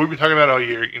 So we've been talking about all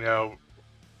year.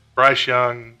 Bryce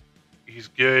Young, he's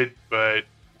good, but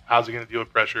how's he going to deal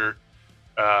with pressure?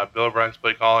 Bill O'Brien's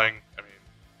play calling. I mean,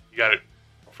 you got it.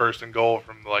 first and goal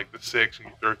from like the 6 and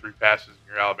you throw 3 passes and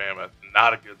you're Alabama. It's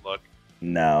not a good look.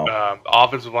 No. The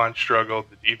offensive line struggled.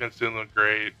 The defense didn't look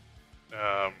great.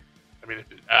 I mean,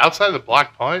 outside of the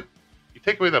block punt, you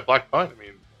take away that block punt, I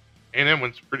mean, A&M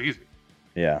wins pretty easy.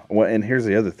 Yeah. Well, and here's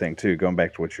the other thing, too, going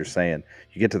back to what you're saying.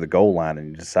 You get to the goal line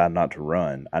and you decide not to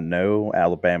run. I know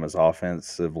Alabama's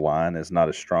offensive line is not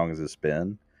as strong as it's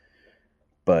been,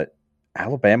 but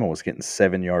Alabama was getting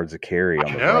 7 yards of carry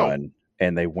on the run,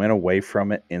 and they went away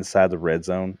from it inside the red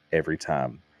zone every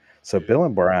time. So Bill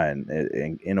O'Brien,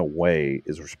 in a way,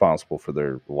 is responsible for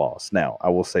their loss. Now, I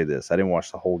will say this. I didn't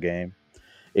watch the whole game.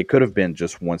 It could have been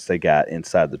just once they got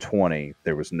inside the 20,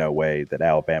 there was no way that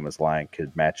Alabama's line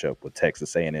could match up with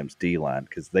Texas A&M's D-line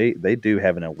because they do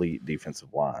have an elite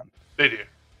defensive line. They do.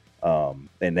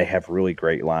 And they have really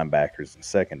great linebackers in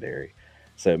secondary.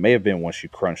 So it may have been once you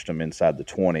crunched them inside the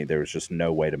 20, there was just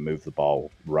no way to move the ball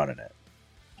running it.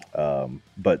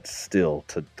 But still,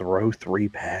 to throw 3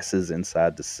 passes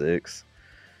inside the 6,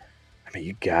 I mean,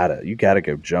 you gotta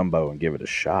go jumbo and give it a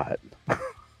shot.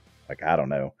 Like, I don't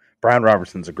know. Brian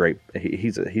Robertson's a great.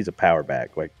 He's a power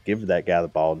back. Like, give that guy the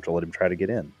ball and let him try to get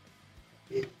in.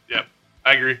 Yep,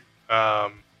 I agree. Yeah,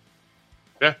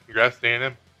 congrats to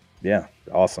A&M. Yeah,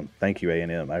 awesome. Thank you,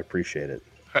 A&M. I appreciate it.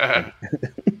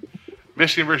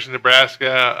 Michigan versus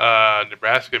Nebraska.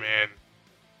 Nebraska, man,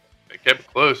 they kept it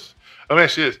close. Let me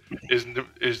ask you this: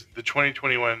 is the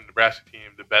 2021 Nebraska team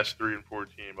the best 3-4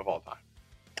 team of all time?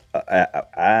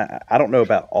 I don't know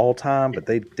about all time, but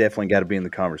they definitely got to be in the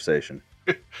conversation.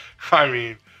 I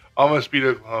mean, almost beat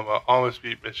Oklahoma, almost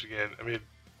beat Michigan. I mean,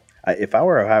 if I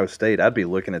were Ohio State, I'd be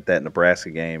looking at that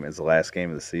Nebraska game as the last game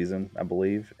of the season, I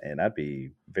believe, and I'd be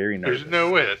very nervous. There's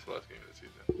no way that's the last game of the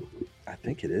season. I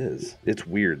think it is. It's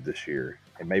weird this year,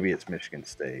 and maybe it's Michigan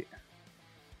State.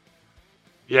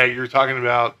 Yeah, you were talking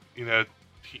about,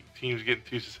 teams getting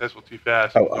too successful too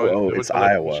fast. It's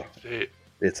Iowa.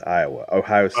 It's Iowa.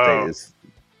 Ohio State is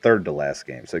third to last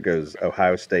game, so it goes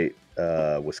Ohio State,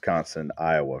 Wisconsin,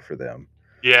 Iowa for them.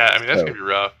 Yeah, I mean, that's going to be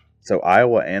rough. So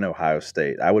Iowa and Ohio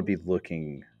State, I would be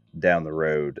looking down the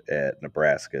road at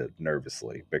Nebraska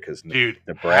nervously because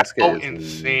Nebraska how is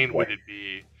insane would it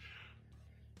be?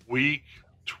 Week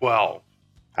 12,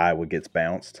 Iowa gets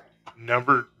bounced.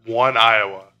 Number 1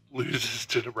 Iowa loses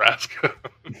to Nebraska.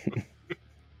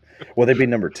 Well, they'd be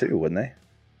number 2, wouldn't they?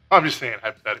 I'm just saying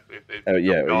hypothetically if they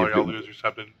y'all lose or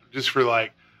something, just for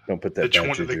like don't put that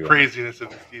the craziness of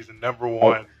the season. Number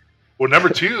 1. Well, number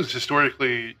 2 is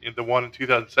historically the one in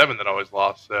 2007 that always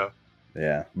lost. So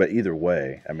yeah, but either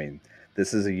way, I mean,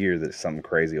 this is a year that something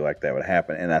crazy like that would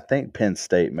happen, and I think Penn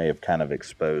State may have kind of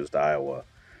exposed Iowa.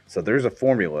 So there's a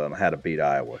formula on how to beat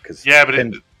Iowa. Yeah, but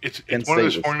it's one of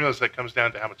those formulas that comes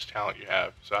down to how much talent you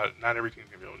have. So not every team's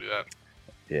gonna be able to do that.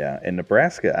 Yeah, and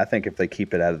Nebraska, I think if they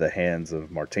keep it out of the hands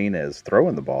of Martinez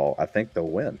throwing the ball, I think they'll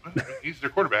win. He's their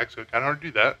quarterback, so it's kind of hard to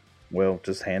do that. Well,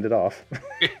 just hand it off.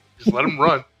 Just let him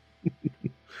run. All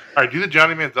right, do the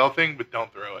Johnny Manziel thing, but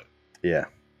don't throw it. Yeah.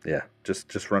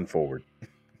 Just run forward.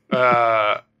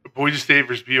 Boise State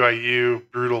versus BYU,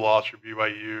 brutal loss for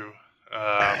BYU.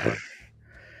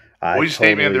 Boise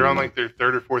State, man, they're on like their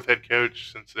 3rd or 4th head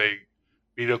coach since they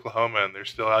beat Oklahoma, and they're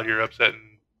still out here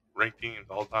upsetting ranked teams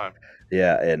all the time.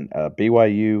 Yeah, and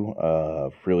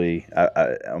BYU really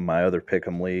on my other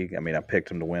pick'em league. I mean, I picked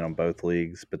them to win on both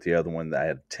leagues, but the other one I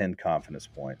had 10 confidence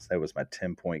points. That was my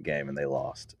 10-point game, and they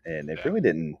lost. And it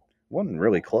really wasn't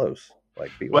really close.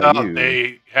 Like BYU, well,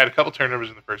 they had a couple turnovers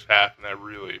in the first half, and that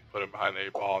really put them behind the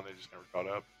 8 ball, and they just never caught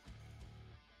up.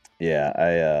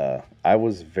 Yeah, I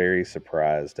was very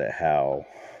surprised at how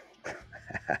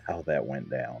that went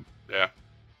down. Yeah.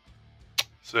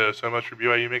 So much for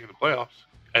BYU making the playoffs.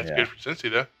 That's good for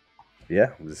Cincy, though.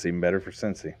 Yeah, it's even better for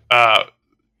Cincy.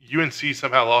 UNC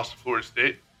somehow lost to Florida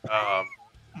State.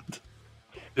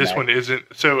 This one isn't.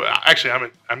 So actually,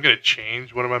 I'm going to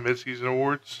change one of my midseason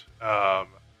awards.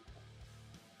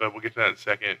 But we'll get to that in a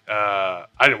second. I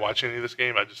didn't watch any of this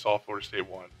game. I just saw Florida State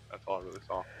won. That's all I really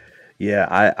saw. Yeah,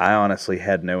 I honestly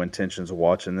had no intentions of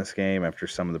watching this game after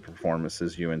some of the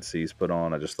performances UNC's put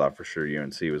on. I just thought for sure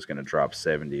UNC was going to drop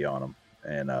 70 on them.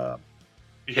 And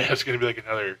yeah, it's going to be like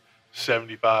another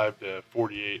 75 to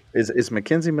 48. Is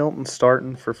Mackenzie Milton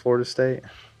starting for Florida State?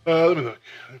 Let me look.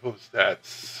 Let me pull the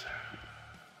stats.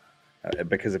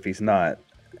 Because if he's not,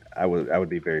 I would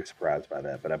be very surprised by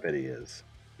that. But I bet he is.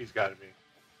 He's got to be.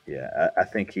 Yeah, I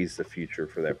think he's the future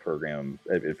for that program,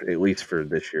 at least for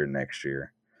this year and next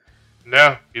year.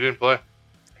 No, he didn't play.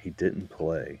 He didn't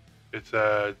play. It's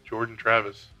Jordan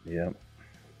Travis. Yep.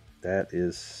 That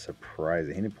is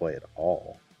surprising. He didn't play at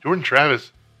all. Jordan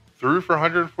Travis, threw for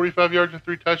 145 yards and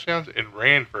 3 touchdowns and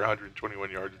ran for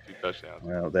 121 yards and 2 touchdowns.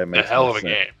 Well, that A makes hell more of a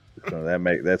sense. game.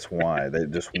 So that's why they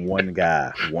just one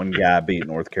guy beat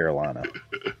North Carolina.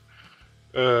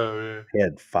 Oh man. He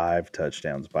had 5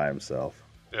 touchdowns by himself.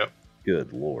 Yep.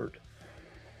 Good Lord.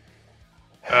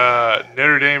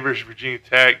 Notre Dame versus Virginia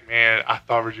Tech. Man, I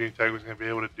thought Virginia Tech was going to be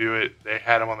able to do it. They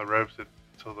had them on the ropes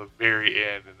until the very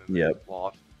end, and then they just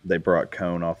lost. They brought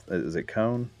Cone off. Is it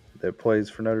Cone that plays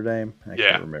for Notre Dame? I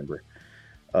can't remember.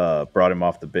 Brought him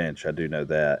off the bench. I do know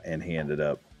that, and he ended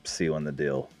up sealing the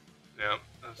deal. Yeah,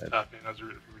 that was tough, man. I was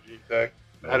rooting for Virginia Tech.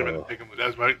 I had him in the pick 'em.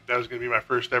 That was going to be my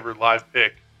first ever live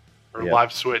pick or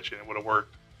live switch, and it would have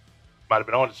worked. Might have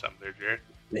been onto something there, Jared.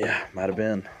 Yeah, might have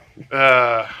been.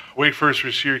 Wake Forest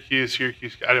versus Syracuse. I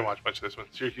didn't watch much of this one.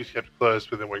 Syracuse kept it close,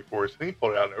 but then Wake Forest, I think he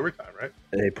pulled it out in overtime, right?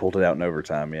 They pulled it out in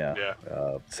overtime, yeah.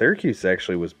 Syracuse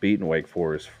actually was beating Wake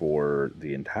Forest for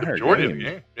the entire game. Of the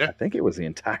game. Yeah. I think it was the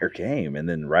entire game. And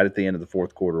then right at the end of the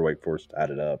fourth quarter, Wake Forest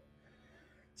tied it up.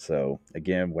 So,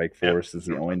 again, Wake Forest is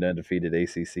the only undefeated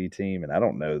ACC team, and I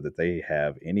don't know that they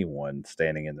have anyone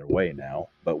standing in their way now,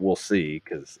 but we'll see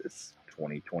because it's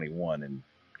 2021 and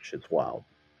shit's wild.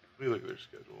 Let me look at their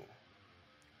schedule.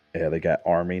 Yeah, they got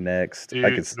Army next. Dude,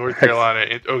 North Carolina.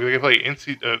 They play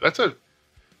NC. That's a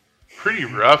pretty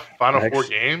rough Final Four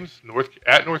games.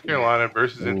 At North Carolina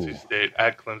versus NC State,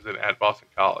 at Clemson, at Boston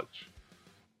College.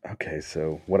 Okay,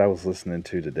 so what I was listening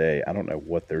to today, I don't know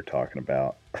what they're talking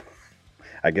about.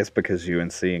 I guess because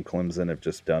UNC and Clemson have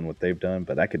just done what they've done,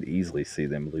 but I could easily see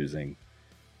them losing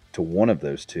to one of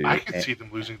those two. I could see them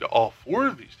losing to all 4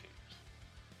 of these teams.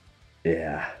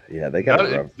 Yeah, they got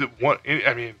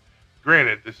I mean,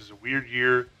 granted, this is a weird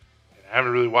year, and I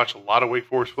haven't really watched a lot of Wake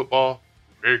Forest football.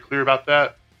 I'm very clear about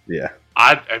that. Yeah.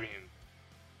 I mean,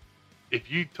 if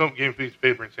you took game piece of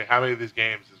paper and say how many of these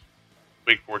games does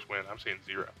Wake Forest win, I'm saying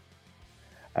 0.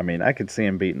 I mean, I could see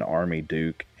him beating Army,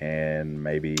 Duke, and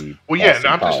maybe. Well, yeah,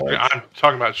 no, I'm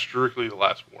talking about strictly the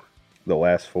last 4. The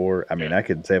last 4. I mean, I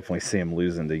could definitely see him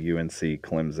losing to UNC,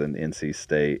 Clemson, NC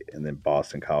State, and then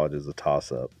Boston College as a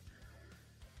toss-up.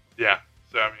 Yeah.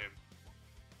 So I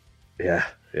mean.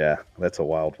 Yeah, that's a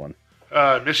wild one.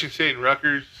 Michigan State and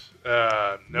Rutgers.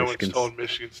 No one's told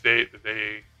Michigan State that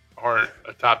they aren't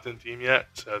a top 10 team yet,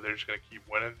 so they're just going to keep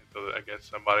winning until I guess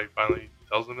somebody finally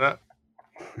tells them that.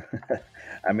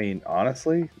 I mean,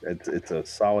 honestly, it's a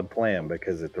solid plan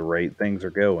because at the rate things are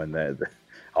going, that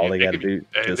all they got to do.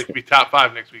 They could be top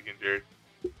 5 next weekend, Jared.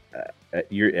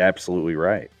 You're absolutely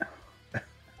right.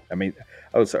 I mean,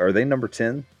 so are they number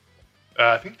 10?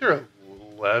 I think they're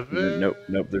 11.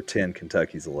 Nope, they're 10.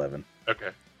 Kentucky's 11. Okay.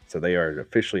 So they are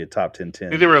officially a top 10 team. I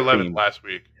think they were 11 last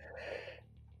week.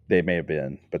 They may have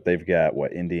been, but they've got,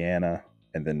 Indiana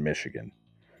and then Michigan.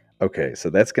 Okay, so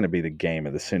that's going to be the game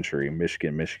of the century,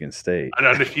 Michigan State. An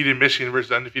undefeated Michigan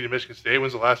versus undefeated Michigan State.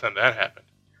 When's the last time that happened?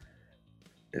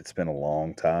 It's been a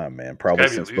long time, man. Probably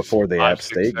since before the App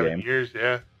State game. Years,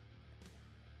 yeah.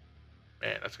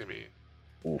 Man, that's gonna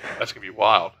be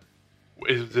wild.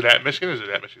 Is it at Michigan or is it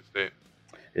at Michigan State?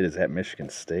 It is at Michigan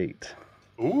State.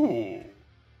 Ooh,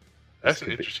 that's an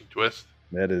interesting twist.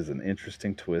 That is an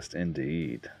interesting twist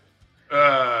indeed.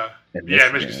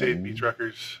 Michigan State beats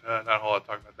Rutgers. Not a whole lot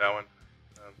talking about that one.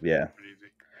 Yeah, pretty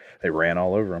easy. They ran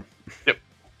all over them. Yep.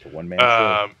 It's a one-man show.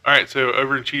 All right, so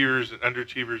overachievers and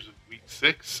underachievers of week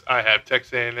 6. I have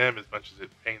Texas A&M as much as it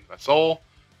pains my soul.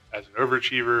 As an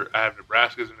overachiever, I have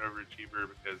Nebraska as an overachiever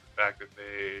because the fact that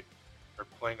they are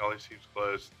playing all these teams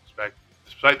close, despite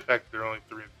the fact that they're only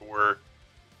 3 and 4,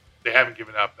 they haven't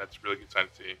given up. That's a really good sign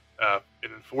to see.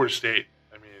 And in Florida State,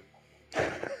 I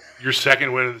mean, your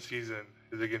second win of the season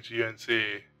is against UNC,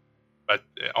 but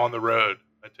on the road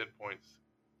by 10 points.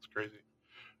 It's crazy.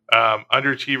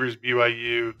 Underachievers,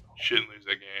 BYU shouldn't lose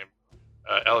that game.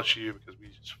 LSU because we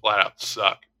just flat out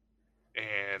suck,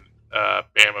 and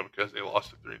Bama because they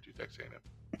lost to 3-2 Texas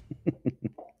A&M.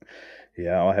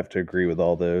 Yeah, I'll have to agree with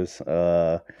all those.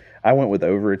 I went with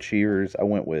overachievers. I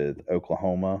went with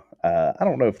Oklahoma. I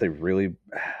don't know if they really.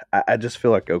 I just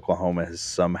feel like Oklahoma has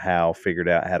somehow figured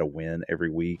out how to win every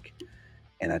week,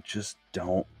 and I just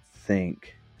don't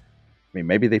think. I mean,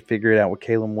 maybe they figure it out with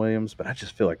Caleb Williams, but I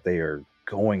just feel like they are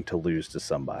going to lose to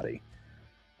somebody.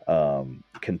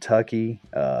 Kentucky,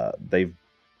 they've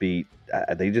beat.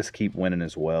 They just keep winning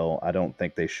as well. I don't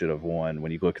think they should have won.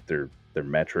 When you look at their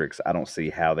metrics, I don't see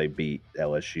how they beat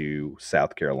LSU,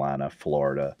 South Carolina,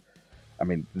 Florida. I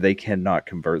mean, they cannot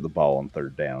convert the ball on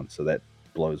third down, so that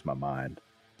blows my mind.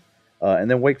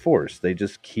 And then Wake Forest, they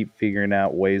just keep figuring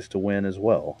out ways to win as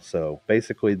well. So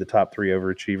basically, the top 3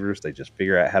 overachievers, they just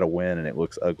figure out how to win, and it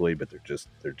looks ugly, but they're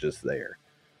just there.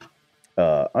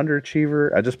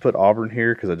 Underachiever. I just put Auburn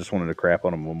here because I just wanted to crap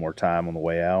on them one more time on the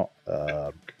way out.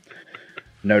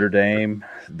 Notre Dame.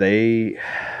 They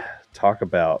talk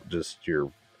about just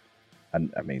your.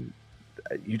 I mean,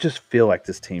 you just feel like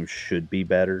this team should be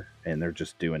better, and they're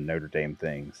just doing Notre Dame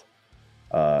things.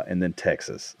 And then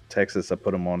Texas. Texas, I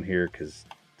put them on here because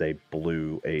they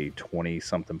blew a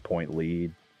 20-something point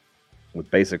lead with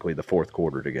basically the fourth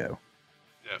quarter to go.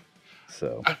 Yeah.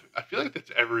 So I feel like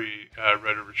that's every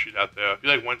Red River shootout, though. I feel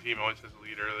like one team always has a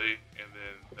lead early, and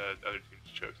then the other team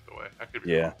just chokes it away. I could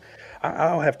be wrong.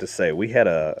 I'll have to say we had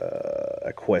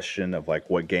a question of like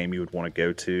what game you would want to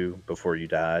go to before you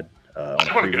died on a I want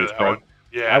to go to previous that part. one.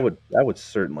 Yeah. I would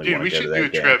certainly Dude, want we to go to should do a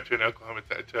that game. trip to an Oklahoma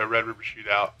to a Red River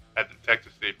shootout at the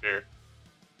Texas State Fair.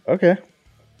 Okay,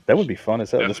 that would be fun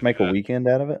as hell. Just Definitely make do a that. weekend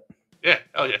out of it. Yeah,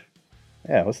 hell yeah.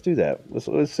 Yeah, let's do that.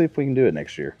 Let's see if we can do it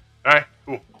next year. All right,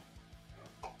 cool.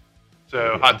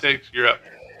 So, hot takes, you're up.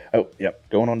 Oh, yep.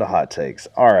 Going on to hot takes.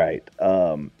 All right.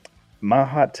 My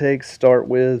hot takes start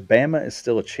with Bama is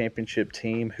still a championship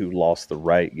team who lost the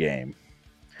right game.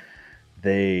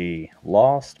 They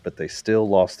lost, but they still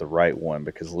lost the right one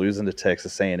because losing to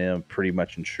Texas A&M pretty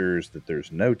much ensures that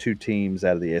there's no two teams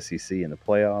out of the SEC in the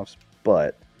playoffs,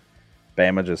 but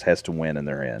Bama just has to win and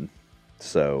they're in.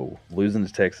 So losing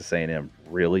to Texas A&M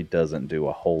really doesn't do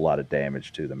a whole lot of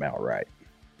damage to them outright.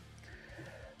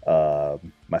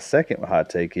 My second hot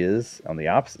take is on the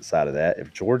opposite side of that.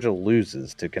 If Georgia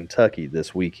loses to Kentucky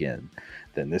this weekend,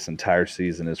 then this entire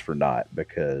season is for naught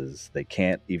because they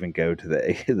can't even go to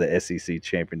the SEC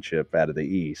championship out of the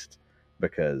East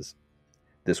because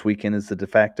this weekend is the de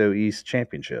facto East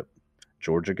championship.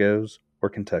 Georgia goes or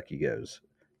Kentucky goes.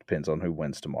 Depends on who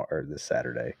wins tomorrow or this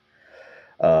Saturday.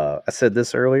 I said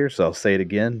this earlier, so I'll say it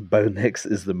again. Bo Nix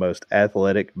is the most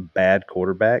athletic bad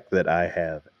quarterback that I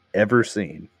have ever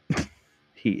seen.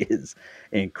 He is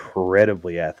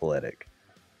incredibly athletic.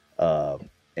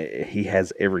 He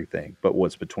has everything but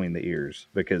what's between the ears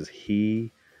because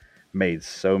he made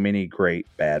so many great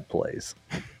bad plays.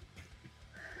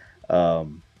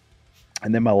 And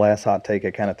then my last hot take,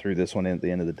 I kind of threw this one in at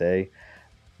the end of the day.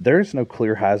 There is no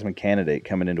clear Heisman candidate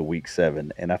coming into Week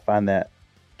 7, and I find that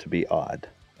to be odd.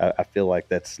 I feel like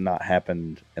that's not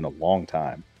happened in a long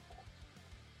time.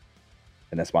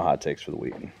 And that's my hot takes for the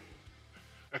week.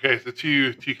 Okay, so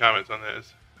two comments on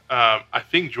this. I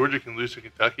think Georgia can lose to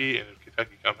Kentucky, and if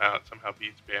Kentucky somehow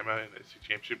beats Bama in the SEC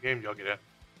championship game, y'all get in.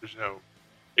 There's no.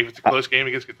 If it's a close game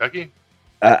against Kentucky,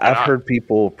 I've heard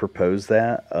people propose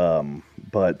that,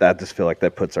 but I just feel like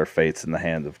that puts our fates in the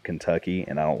hands of Kentucky,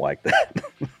 and I don't like that.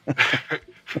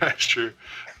 That's true.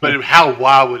 But how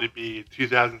wild would it be in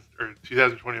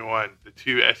 2021? The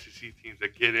two SEC teams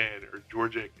that get in are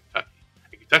Georgia and Kentucky.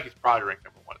 And Kentucky's probably ranked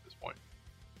number one at this point.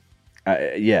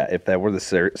 Yeah, if that were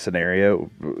the scenario,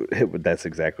 that's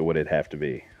exactly what it'd have to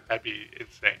be. That'd be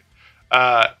insane.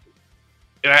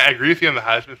 And I agree with you on the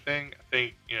Heisman thing. I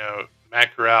think,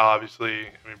 Matt Corral, obviously,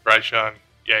 Bryce Young,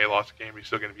 yeah, he lost the game, but he's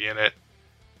still going to be in it.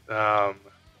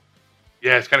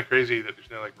 Yeah, it's kind of crazy that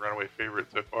there's no runaway favorite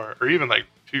so far, or even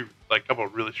a couple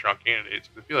of really strong candidates.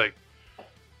 I feel like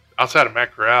outside of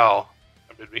Matt Corral,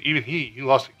 even he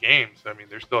lost a game, so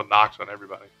there's still knocks on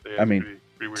everybody. So, yeah, pretty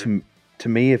weird. To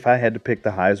me, if I had to pick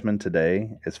the Heisman today,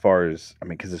 as far as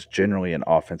because it's generally an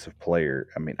offensive player,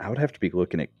 I would have to be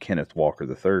looking at Kenneth Walker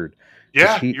III.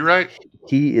 Yeah, you're right.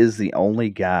 He is the only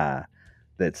guy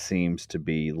that seems to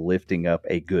be lifting up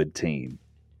a good team.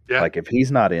 Yeah. If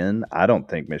he's not in, I don't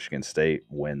think Michigan State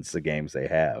wins the games they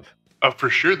have.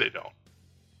 For sure they don't.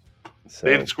 So,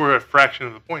 they didn't score a fraction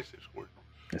of the points they scored.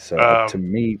 So to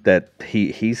me, that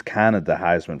he's kind of the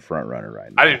Heisman front runner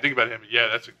right now. I didn't think about him, but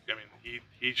yeah,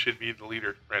 he should be the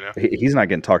leader right now. He's not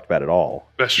getting talked about at all.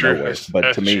 That's true.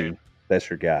 But to me, that's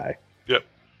your guy. Yep.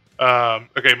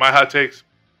 Okay, my hot takes.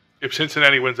 If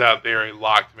Cincinnati wins out, they are a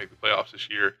lock to make the playoffs this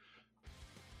year.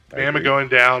 Bama going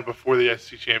down before the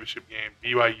SEC championship game,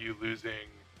 BYU losing,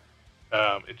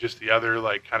 and just the other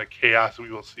kind of chaos we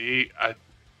will see.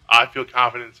 I feel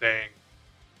confident saying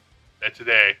that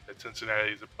today that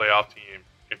Cincinnati is a playoff team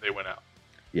if they win out.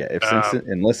 Yeah,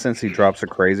 unless Cincy drops a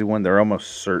crazy one, they're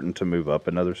almost certain to move up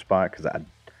another spot because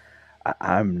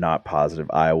I'm not positive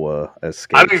Iowa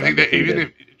escapes. I don't think that even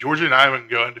if Georgia and Iowa can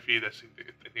go undefeated,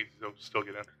 I think they'll still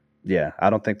get in. Yeah, I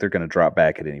don't think they're going to drop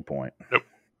back at any point. Nope.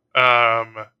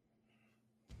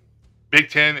 Big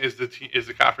Ten is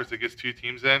the conference that gets two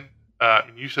teams in.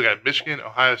 You still got Michigan,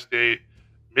 Ohio State,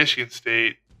 Michigan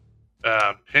State,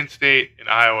 Penn State, and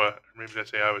Iowa. Maybe did I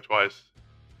say Iowa twice?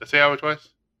 Did I say Iowa twice?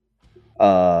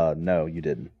 No, you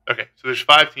didn't. Okay, so there's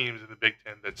 5 teams in the Big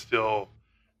Ten that still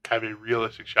have a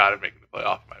realistic shot of making the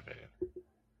playoff, in my opinion.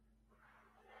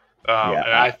 Yeah,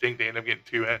 And I think they end up getting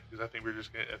 2 in because I think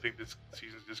I think this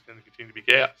season's just going to continue to be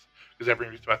chaos. Because that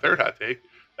brings me to my third hot take.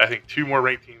 I think 2 more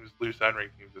ranked teams lose to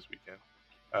unranked teams this weekend.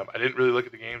 I didn't really look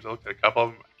at the games. I looked at a couple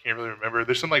of them. I can't really remember.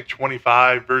 There's some like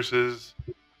 25 versus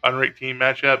unranked team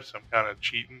matchups. I'm kind of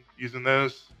cheating using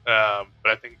those, but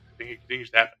I think it continues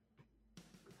to happen.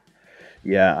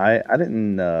 yeah. I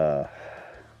didn't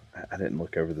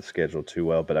look over the schedule too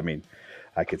well, but I mean,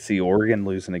 I could see Oregon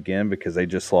losing again because they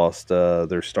just lost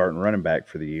their starting running back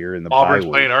for the year in the bye Auburn's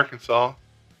week. playing Arkansas.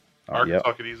 Yep.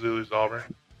 Arkansas could easily lose to Auburn.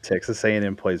 Texas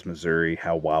A&M plays Missouri.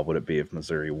 How wild would it be if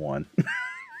Missouri won?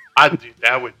 I do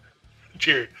that would,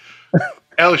 Jared.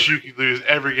 LSU could lose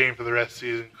every game for the rest of the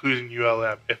season, including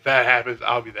ULM. If that happens,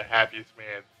 I'll be the happiest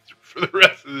man for the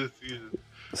rest of the season.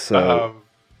 So,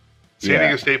 San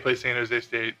Diego yeah. State plays San Jose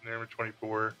State, number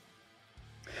 24.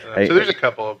 Hey, So there's a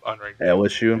couple of unranked teams.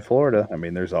 LSU and Florida. I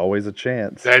mean, there's always a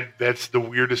chance. That's the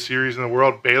weirdest series in the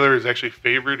world. Baylor is actually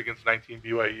favored against 19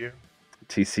 BYU.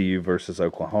 TCU versus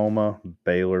Oklahoma,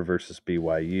 Baylor versus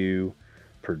BYU,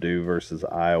 Purdue versus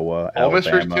Iowa, Ole Miss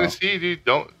versus Alabama. Tennessee, dude.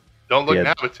 Don't look Yeah.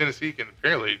 now, but Tennessee can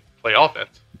apparently play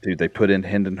offense. Dude, they put in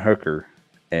Hendon Hooker,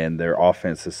 and their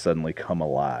offense has suddenly come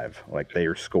alive. Like they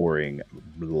are scoring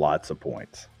lots of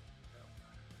points.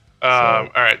 All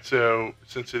right, so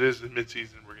since it is the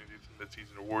midseason, we're going to do some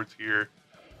midseason awards here.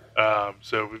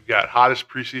 So we've got hottest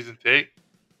preseason take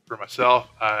for myself.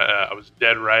 I was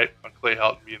dead right on Clay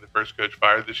Helton being the first coach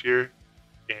fired this year,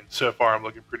 and so far I'm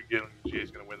looking pretty good on UGA is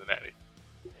going to win the Natty.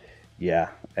 Yeah,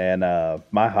 and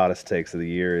my hottest takes of the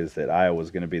year is that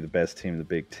Iowa's going to be the best team in the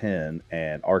Big Ten,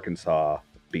 and Arkansas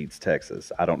beats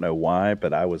Texas. I don't know why,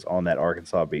 but I was on that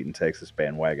Arkansas beating Texas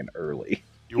bandwagon early.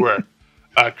 You were.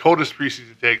 Coldest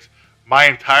preseason takes. My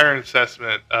entire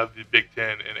assessment of the Big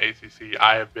Ten and ACC,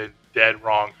 I have been dead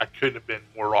wrong. I couldn't have been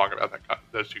more wrong about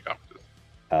those two conferences.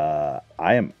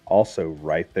 I am also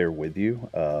right there with you.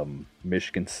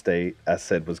 Michigan State, I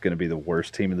said, was going to be the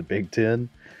worst team in the Big Ten,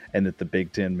 and that the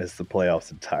Big Ten missed the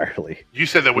playoffs entirely. You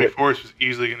said that Wake Forest was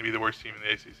easily going to be the worst team in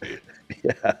the ACC.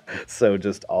 Yeah, so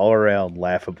just all around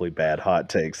laughably bad hot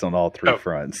takes on all three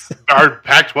fronts. Our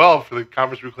Pac-12 for the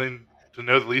conference we claim to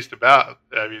know the least about.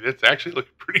 I mean, it's actually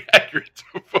looking pretty accurate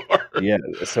so far. Yeah,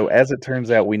 so as it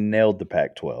turns out, we nailed the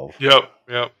Pac-12.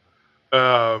 Yep.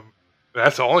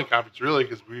 That's the only conference really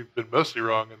because we've been mostly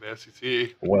wrong in the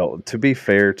SEC. Well, to be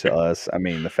fair to us, I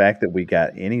mean, the fact that we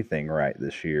got anything right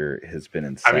this year has been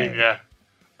insane. I mean,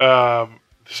 yeah.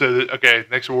 Okay,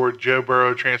 next award, Joe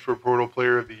Burrow, Transfer Portal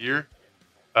Player of the Year.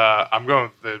 I'm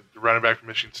going with the running back from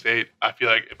Michigan State. I feel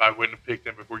like if I wouldn't have picked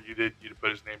him before you did, you'd have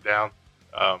put his name down.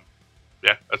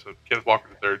 Yeah, that's Kenneth Walker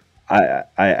III. I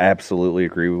absolutely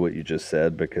agree with what you just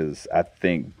said because I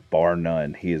think, bar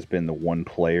none, he has been the one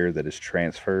player that has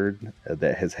transferred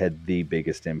that has had the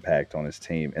biggest impact on his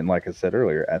team. And like I said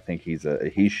earlier, I think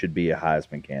he should be a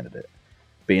Heisman candidate.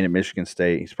 Being at Michigan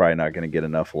State, he's probably not going to get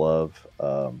enough love,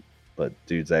 but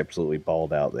dude's absolutely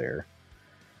balled out there.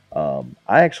 I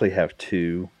actually have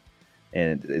two,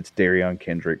 and it's Darion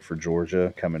Kendrick for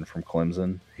Georgia coming from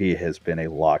Clemson. He has been a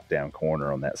lockdown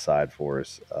corner on that side for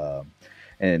us.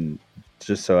 And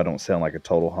just so I don't sound like a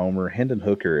total homer, Hendon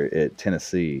Hooker at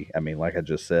Tennessee, I mean, like I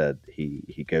just said,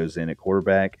 he goes in at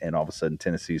quarterback, and all of a sudden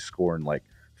Tennessee's scoring like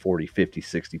 40, 50,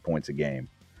 60 points a game.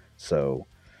 So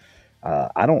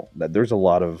there's a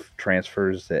lot of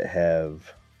transfers that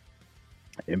have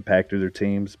impacted their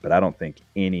teams, but I don't think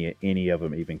any of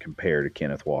them even compare to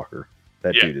Kenneth Walker.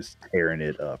 That dude is tearing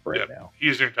it up right now.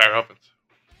 He's their entire offense.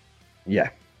 Yeah,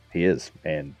 he is,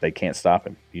 and they can't stop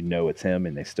him. You know it's him,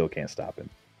 and they still can't stop him.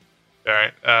 All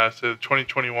right, so the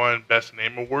 2021 Best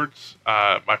Name Awards.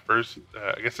 My first,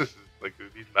 I guess this is like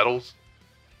these medals.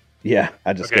 Yeah,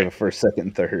 I just gave a first, second,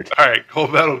 and third. All right,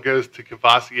 gold medal goes to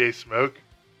Cavassier Smoke.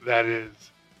 That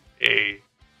is a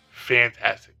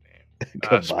fantastic name,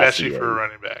 especially for a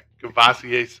running back.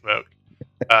 Cavassier Smoke.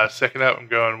 Second up, I'm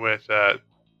going with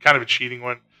kind of a cheating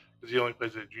one because he only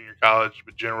plays at junior college,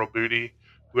 but General Booty,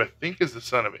 who I think is the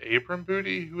son of Abram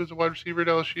Booty, who was a wide receiver at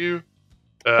LSU.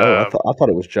 I thought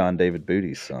it was John David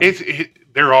Booty's son.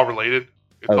 They're all related.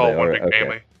 It's all one big okay.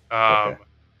 family.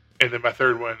 And then my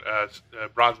third one,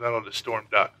 bronze medal to Storm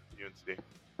Duck, UNC.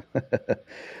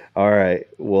 All right.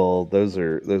 Well, those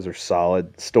are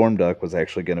solid. Storm Duck was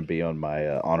actually going to be on my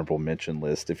honorable mention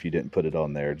list if you didn't put it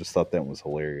on there. Just thought that was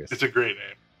hilarious. It's a great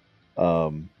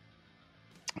name.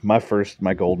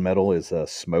 My gold medal is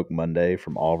Smoke Monday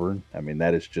from Auburn. I mean,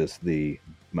 that is just the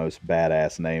most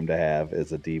badass name to have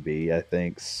as a DB, I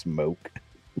think. Smoke.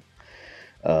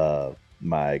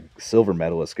 My silver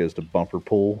medalist goes to Bumper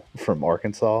Pool from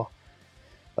Arkansas.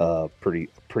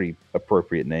 Pretty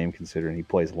appropriate name considering he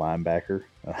plays linebacker.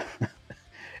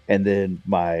 And then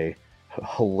my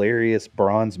hilarious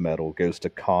bronze medal goes to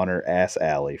Connor Ass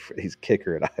Alley for his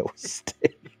kicker at Iowa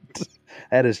State.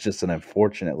 That is just an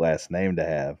unfortunate last name to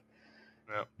have.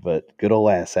 Yeah. But good old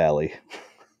Ass Alley.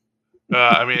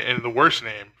 I mean, and the worst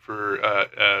name for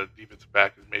defensive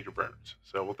back is Major Burns.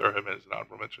 So we'll throw him in as an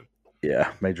honorable mention.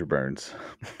 Yeah, Major Burns.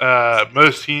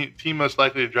 Most team most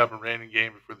likely to drop a random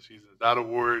game before the season is out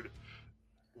award.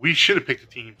 We should have picked a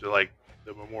team to like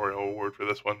the Memorial Award for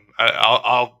this one.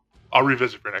 I'll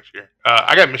revisit for next year.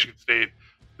 I got Michigan State.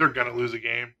 They're gonna lose a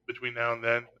game between now and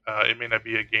then. It may not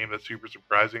be a game that's super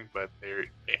surprising, but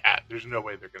there's no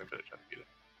way they're gonna finish undefeated.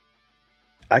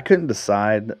 I couldn't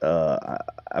decide.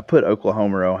 I put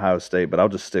Oklahoma or Ohio State, but I'll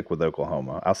just stick with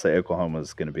Oklahoma. I'll say Oklahoma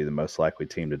is going to be the most likely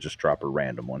team to just drop a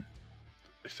random one.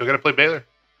 They still got to play Baylor.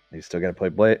 They still got to play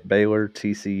Baylor,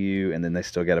 TCU, and then they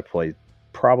still got to play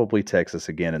probably Texas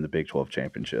again in the Big 12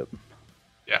 championship.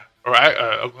 Yeah, or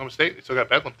Oklahoma State. They still got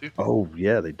Bedlam too. Oh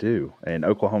yeah, they do. And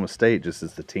Oklahoma State just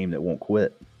is the team that won't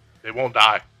quit. They won't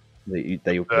die. They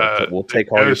will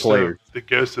take all your players. The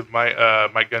ghost of Mike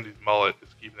Gundy's mullet is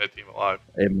keeping that team alive.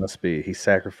 It must be. He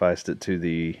sacrificed it to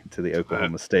the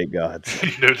Oklahoma State gods.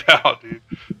 No doubt, dude.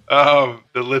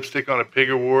 The lipstick on a pig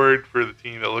award for the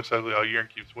team that looks ugly all year and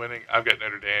keeps winning. I've got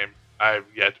Notre Dame. I've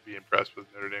yet to be impressed with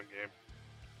the Notre Dame game.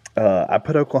 I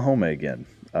put Oklahoma again.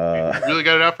 You really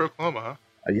got it out for Oklahoma, huh?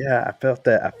 Yeah, I felt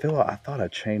that. I thought I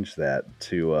changed that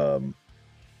to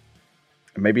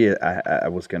maybe I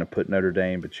was going to put Notre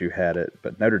Dame, but you had it.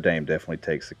 But Notre Dame definitely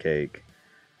takes the cake.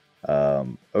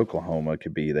 Oklahoma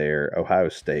could be there. Ohio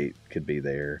State could be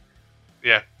there.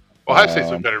 Yeah, Ohio State's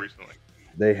looked better recently.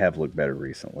 They have looked better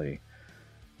recently.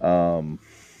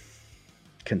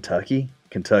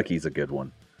 Kentucky's a good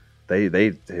one.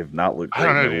 They have not looked great.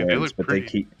 I don't know, dude.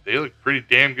 They look pretty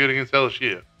damn good against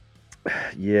LSU.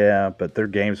 Yeah, but their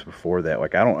games before that,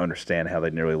 like I don't understand how they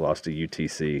nearly lost to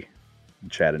UTC in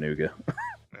Chattanooga.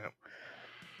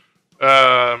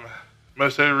 Yeah.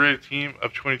 Most overrated team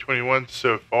of 2021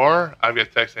 so far, I've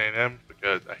got Texas A&M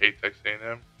because I hate Texas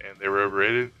A&M and they were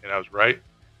overrated, and I was right.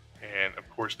 And of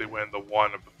course, they win the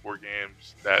one of the 4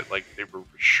 games that like they were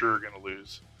for sure going to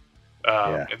lose.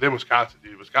 And then Wisconsin,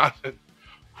 dude. Wisconsin,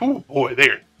 oh boy, they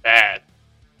are bad.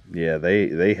 Yeah,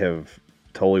 they have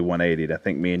totally 180'd. I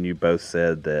think me and you both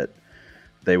said that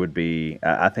they would be.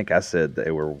 I think I said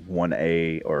they were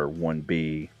 1A or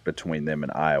 1B between them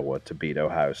and Iowa to beat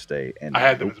Ohio State. And I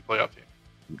had them as a playoff team.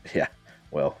 Yeah,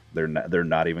 well, they're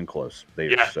not even close.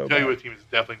 They are so tell you bad. what team is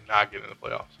definitely not getting in the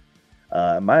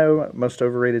playoffs. My most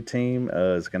overrated team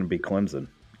is going to be Clemson.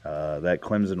 That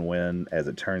Clemson win, as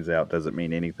it turns out, doesn't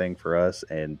mean anything for us,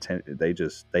 and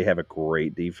they have a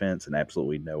great defense and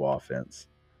absolutely no offense.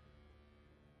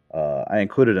 I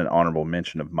included an honorable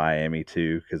mention of Miami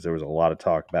too, because there was a lot of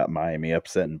talk about Miami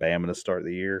upsetting Bama to start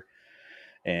the year,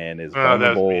 and as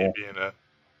vulnerable, that was me being a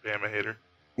Bama hater.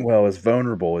 Well, as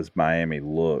vulnerable as Miami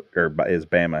look, or as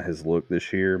Bama has looked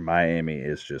this year, Miami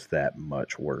is just that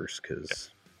much worse.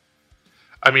 Because,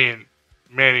 I mean,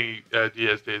 Manny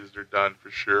Diaz days are done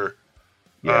for sure.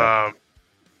 Yeah.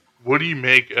 What do you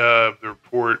make of the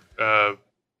report of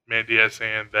Manny Diaz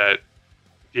saying that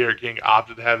D'Eriq King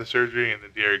opted to have the surgery, and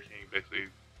then D'Eriq King basically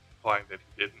implying that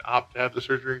he didn't opt to have the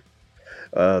surgery?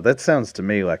 That sounds to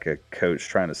me like a coach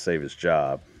trying to save his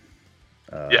job.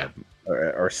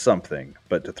 Or something,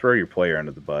 but to throw your player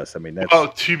under the bus, I mean, that's.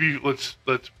 Well,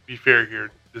 let's be fair here.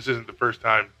 This isn't the first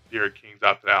time D'Eriq King's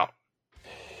opted out.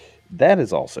 That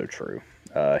is also true.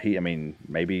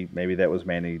 Maybe that was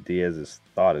Manny Diaz's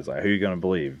thought. Is like, who are you going to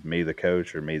believe, me, the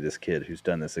coach, or me, this kid who's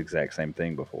done this exact same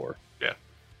thing before? Yeah.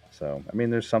 So, I mean,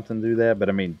 there's something to that, but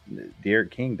I mean, D'Eriq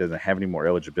King doesn't have any more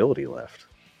eligibility left.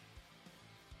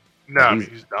 No,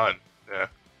 he's done. Yeah.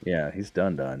 Yeah, he's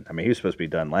done. I mean, he was supposed to be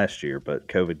done last year, but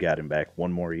COVID got him back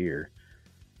one more year.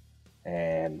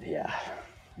 And yeah.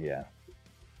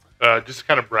 Just to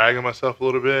kind of brag on myself a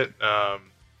little bit.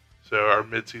 So our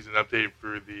midseason update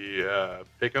for the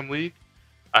Pick'em League,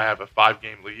 I have a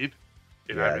 5-game lead,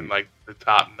 and I'm in like the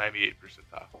top 98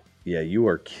 percentile. Yeah, you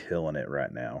are killing it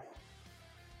right now.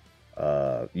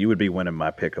 You would be winning my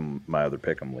other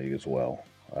Pick'em League as well.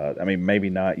 I mean,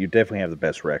 maybe not. You definitely have the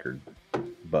best record,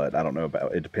 but I don't know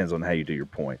about. It depends on how you do your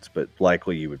points, but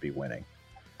likely you would be winning.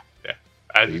 Yeah,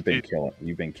 you've been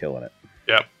killing it.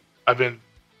 Yep,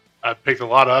 I've picked a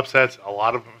lot of upsets. A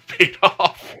lot of them have paid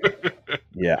off.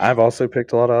 Yeah, I've also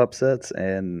picked a lot of upsets,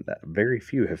 and very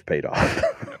few have paid off.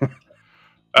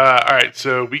 All right,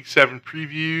 so Week 7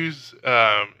 previews: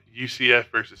 UCF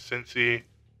versus Cincy.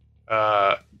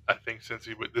 Uh, I think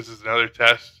Cincy. This is another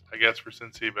test, I guess, for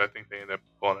Cincy, but I think they end up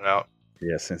pulling it out.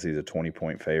 Yeah, since he's a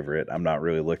 20-point favorite, I'm not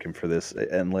really looking for this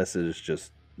unless it is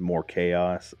just more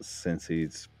chaos. Since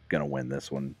he's gonna win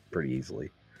this one pretty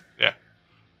easily. Yeah.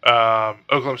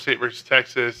 Oklahoma State versus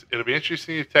Texas. It'll be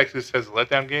interesting if Texas has a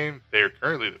letdown game. They are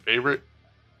currently the favorite.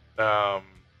 Um,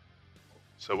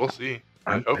 so we'll see.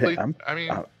 But I'm hopefully, I'm I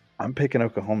mean, I'm picking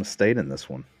Oklahoma State in this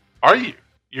one. are you?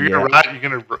 You're gonna Yeah, ride.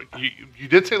 You're gonna. You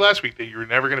did say last week that you were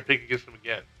never gonna pick against them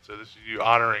again. So this is you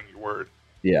honoring your word.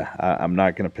 yeah, I'm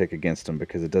not going to pick against them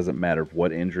because it doesn't matter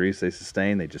what injuries they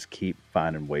sustain; they just keep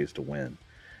finding ways to win.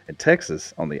 And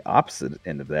Texas, on the opposite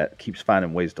end of that, keeps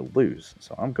finding ways to lose.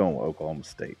 So I'm going with Oklahoma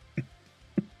State.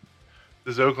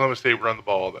 Does Oklahoma State run the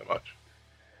ball all that much?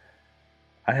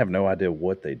 I have no idea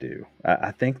what they do.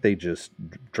 I think they just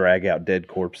drag out dead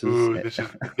corpses. Ooh,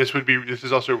 this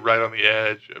is also right on the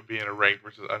edge of being a ranked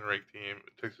versus unranked team.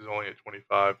 Texas is only at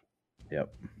 25.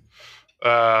 Yep.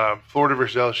 Florida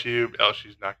versus LSU.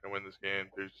 LSU's not going to win this game.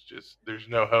 There's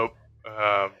no hope.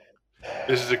 Um,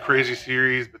 this is a crazy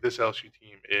series, but this LSU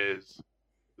team is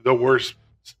the worst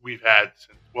we've had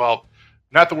since. Well,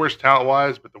 not the worst talent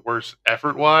wise, but the worst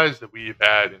effort wise that we've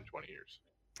had in 20 years.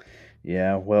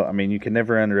 Yeah, well, I mean, you can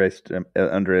never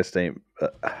underestimate.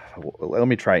 Let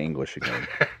me try English again.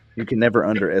 You can never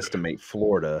underestimate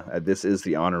Florida. This is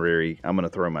the honorary. I'm going to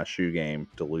throw my shoe game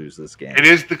to lose this game. It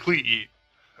is the cleat eat.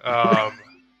 Um,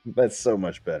 That's so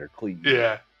much better. Cleat.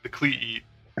 yeah, the cleat eat.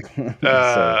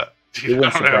 So Dude, it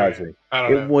wouldn't surprise me. I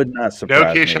don't It know. would not No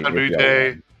surprise me. Keishon if y'all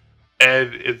Butte. won.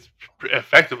 Ed is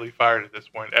effectively fired at this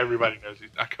point. Everybody knows he's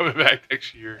not coming back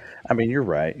next year. I mean, you're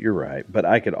right. You're right. But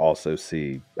I could also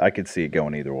see. I could see it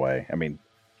going either way. I mean,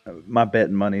 my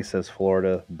betting money says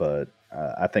Florida, but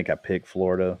I think I picked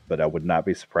Florida. But I would not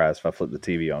be surprised if I flipped the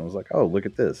TV on. and was like, oh, look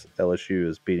at this. LSU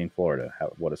is beating Florida.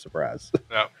 What a surprise.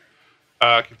 No.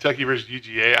 Kentucky versus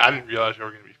UGA. I didn't realize you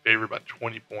were going to be favored by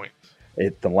 20 points.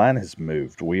 The line has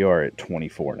moved. We are at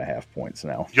 24.5 points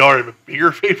now. Y'all are a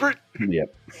bigger favorite?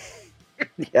 Yep.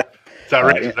 Yeah. It's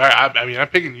outrageous. All right, I mean, I'm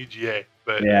picking UGA.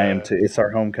 But, Yeah, I am too. It's our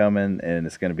homecoming, and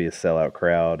it's going to be a sellout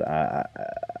crowd.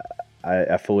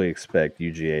 I fully expect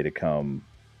UGA to come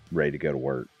ready to go to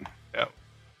work. Yeah.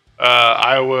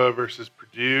 Iowa versus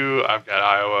Purdue. I've got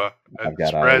Iowa. I've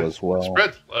got Iowa as well. The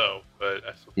spread's low, but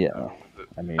I still Yeah.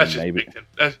 I mean, that's just maybe. Big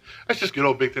Ten. That's just good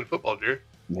old Big Ten football, Jared.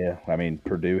 Yeah, I mean,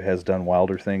 Purdue has done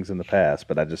wilder things in the past,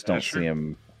 but I just don't That's see true.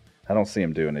 him. I don't see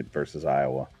him doing it versus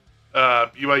Iowa.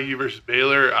 BYU versus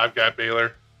Baylor. I've got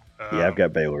Baylor. Yeah, I've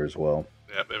got Baylor as well.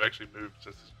 Yeah, they've actually moved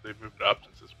they've moved up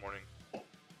since this morning.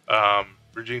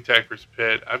 Virginia Tech versus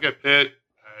Pitt. I've got Pitt.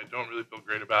 I don't really feel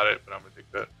great about it, but I'm gonna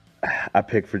take Pitt. I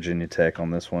picked Virginia Tech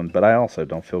on this one, but I also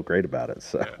don't feel great about it.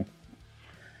 So,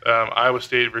 Yeah. Iowa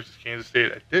State versus Kansas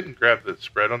State. I didn't grab the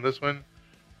spread on this one.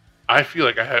 I feel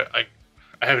like I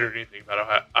haven't heard anything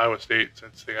about Iowa State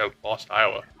since they got lost to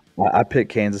Iowa. I picked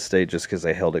Kansas State just because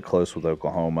they held it close with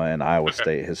Oklahoma, and Iowa Okay.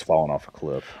 State has fallen off a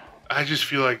cliff. I just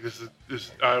feel like this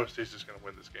Iowa State's just gonna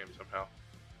win this game somehow.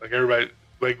 Like everybody,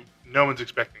 like no one's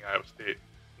expecting Iowa State.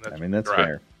 I mean, that's right.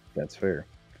 fair. That's fair.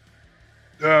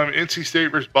 NC State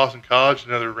versus Boston College,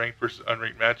 another ranked versus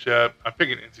unranked matchup. I'm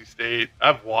picking NC State.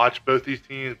 I've watched both these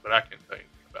teams, but I can't tell you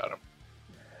anything about them.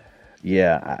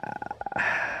 Yeah,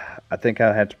 I think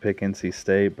I had to pick NC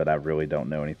State, but I really don't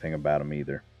know anything about them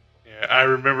either. Yeah, I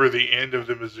remember the end of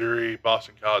the Missouri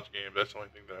Boston College game. That's the only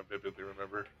thing that I vividly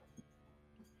remember.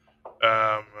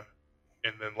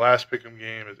 And then last pick'em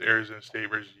game is Arizona State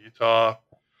versus Utah.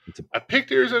 I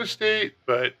picked Arizona State,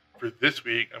 but for this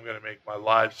week, I'm going to make my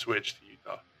live switch to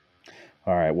Utah.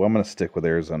 All right, well, I'm going to stick with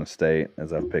Arizona State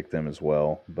as I've picked them as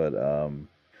well. But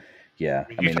yeah, I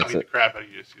mean, Utah beat the crap out of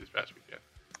USC this past weekend.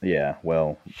 Yeah,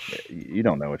 well, you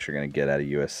don't know what you're going to get out of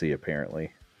USC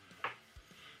apparently.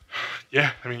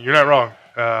 Yeah, I mean, you're not wrong.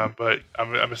 But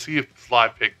I'm going to see if this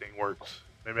live pick thing works.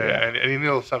 Maybe Yeah. I need a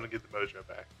little something to get the mojo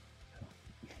back.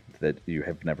 That you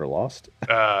have never lost.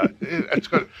 It's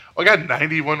good. I got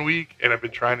 90 1 week, and I've been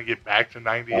trying to get back to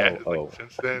 90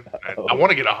 since then. I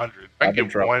want to get 100. If I can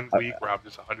get 1 week where I'm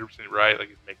just 100% right, like,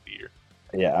 it'd make the year.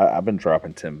 Yeah, I've been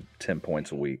dropping 10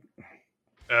 points a week.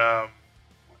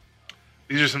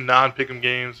 These are some non-pick'em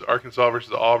games. Arkansas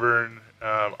versus Auburn.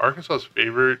 Arkansas's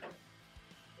favorite.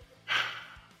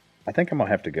 I think I'm going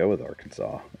to have to go with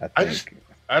Arkansas.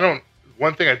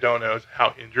 One thing I don't know is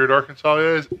how injured Arkansas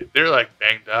is. If they're like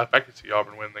banged up, I could see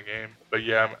Auburn win the game. But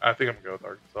yeah, I think I'm gonna go with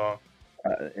Arkansas.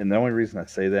 And the only reason I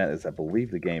say that is I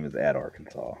believe the game is at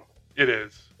Arkansas. It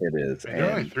is. It is. They're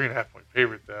only 3.5 point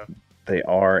favorite though. They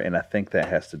are, and I think that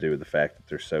has to do with the fact that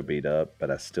they're so beat up.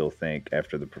 But I still think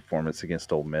after the performance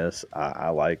against Ole Miss, I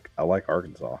like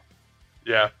Arkansas.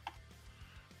 Yeah.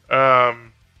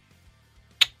 Um,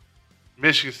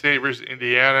 Michigan State versus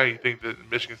Indiana. You think that the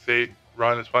Michigan State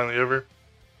run is finally over?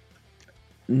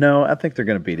 No, I think they're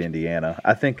going to beat Indiana.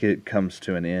 I think it comes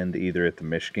to an end either at the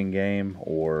Michigan game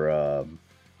or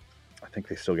I think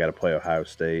they still got to play Ohio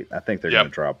State. I think they're going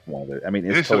Yep. to drop one of their. I mean,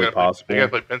 And it's they still totally got to play. They got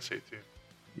to possible. play Penn State too.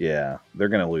 Yeah, they're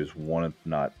going to lose one, if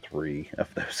not three,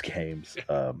 of those games.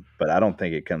 But I don't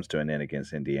think it comes to an end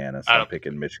against Indiana. So I I'm don't think so.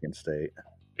 picking Michigan State.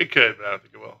 It could, but I don't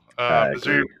think it will. I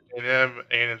Missouri agree. A&M.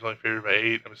 A&M's only favored by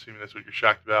 8. I'm assuming that's what you're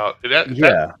shocked about. Is that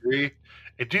Yeah, Missouri?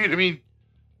 And dude, I mean,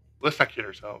 let's not kid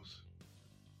ourselves.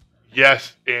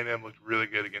 Yes, A&M looked really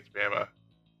good against Bama.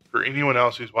 For anyone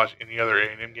else who's watched any other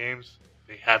A&M games,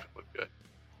 they haven't looked good.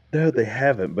 no, they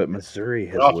haven't. But Missouri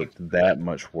Their has offense looked is that bad.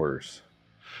 much worse.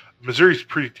 Missouri's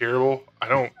pretty terrible. I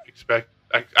don't expect.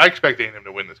 I expect A&M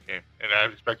to win this game, and I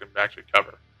expect them to actually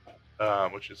cover,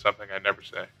 which is something I never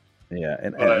say. Yeah,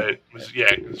 But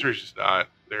yeah, Missouri's just not.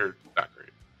 They're not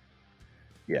great.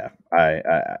 yeah,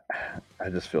 I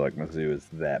just feel like Mizzou is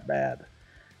that bad.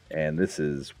 And this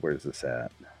is where's this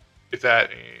at? It's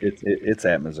at It's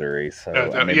at Missouri, so no,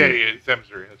 it's at, maybe it's at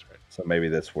Missouri. That's right. so maybe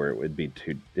that's where it would be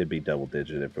two. It'd be double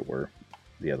digit if it were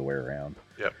the other way around.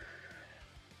 Yep.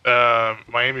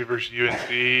 Miami versus UNC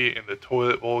in the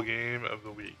toilet bowl game of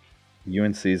the week.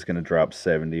 UNC is going to drop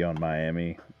 70 on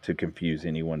Miami to confuse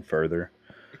anyone further.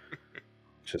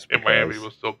 Just And Miami because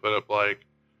will still put up like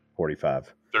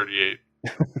 45. 38.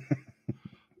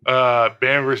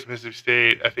 Bama versus Mississippi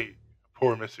State. I think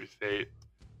poor Mississippi State.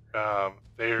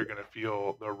 They are going to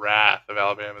feel the wrath of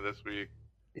Alabama this week.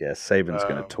 Yeah, Saban's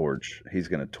going to torch. He's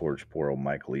going to torch poor old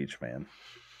Mike Leach, man.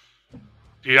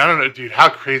 Dude, I don't know, dude. How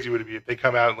crazy would it be if they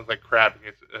come out and look like crap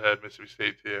against Mississippi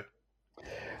State too?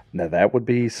 Now that would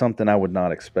be something I would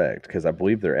not expect because I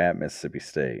believe they're at Mississippi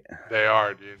State. They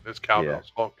are, dude. Those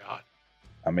cowbells. Yeah. Oh God.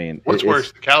 I mean, what's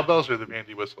worse, the cowbells or the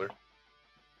Vandy Whistler?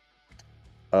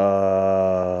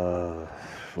 Oh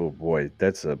boy,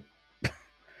 that's a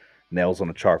nails on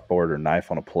a chalkboard or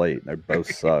knife on a plate. They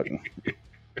both suck.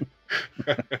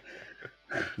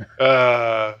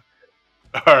 All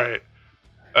right.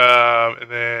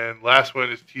 And then last one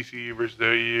is TCU versus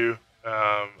OU.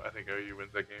 I think OU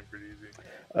wins that game pretty easy.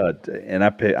 And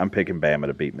I'm picking Bama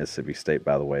to beat Mississippi State,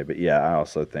 by the way. But yeah, I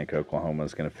also think Oklahoma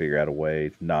is going to figure out a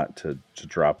way not to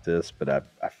drop this. But I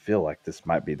feel like this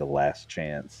might be the last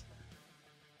chance.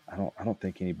 I don't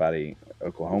think anybody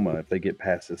Oklahoma, if they get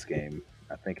past this game,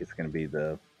 I think it's going to be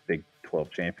the Big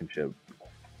 12 championship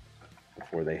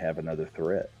before they have another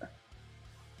threat.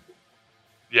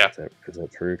 Yeah, is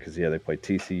that true? Because they play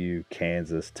TCU,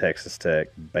 Kansas, Texas Tech,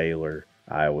 Baylor,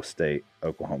 Iowa State,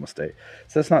 Oklahoma State.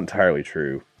 So that's not entirely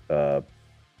true.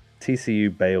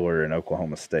 TCU, Baylor, and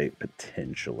Oklahoma State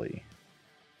potentially,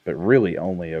 but really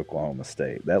only Oklahoma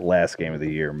State. That last game of the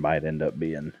year might end up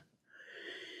being,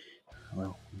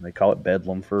 well, they call it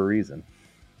Bedlam for a reason.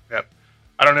 Yep.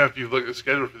 I don't know if you've looked at the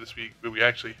schedule for this week, but we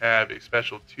actually have a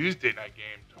special Tuesday night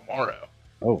game tomorrow.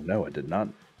 Oh no, I did not.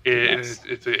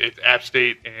 It's App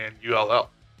State and ULL.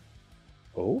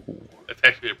 Oh, it's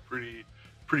actually a pretty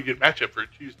good matchup for a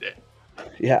Tuesday.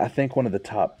 Yeah, I think one of the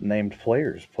top named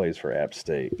players plays for App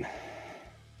State.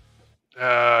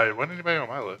 Wasn't anybody on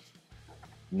my list?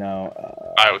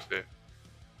 No, Iowa State.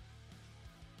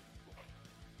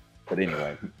 But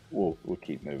anyway, we'll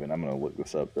keep moving. I'm going to look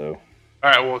this up though. All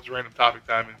right, well, it's random topic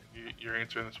time, and you're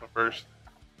answering this one first.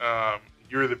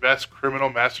 You're the best criminal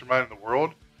mastermind in the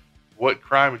world. What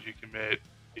crime would you commit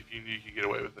if you knew you could get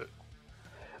away with it?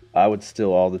 I would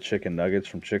steal all the chicken nuggets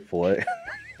from Chick-fil-A.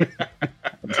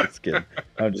 I'm just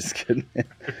kidding.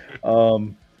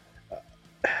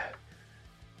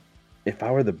 If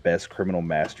I were the best criminal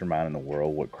mastermind in the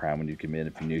world, what crime would you commit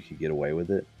if you knew you could get away with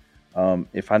it?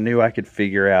 If I knew I could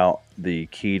figure out the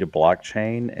key to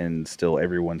blockchain and steal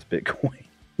everyone's Bitcoin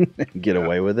and get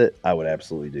away with it, I would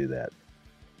absolutely do that.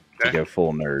 Okay. To go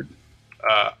full nerd.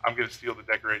 I'm going to steal the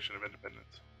Declaration of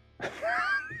Independence.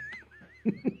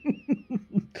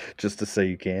 Just to say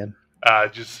you can?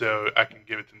 Just so I can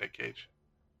give it to Nick Cage.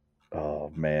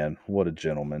 Oh, man. What a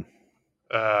gentleman.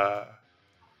 Yeah,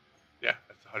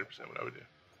 that's 100% what I would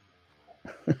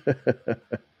do.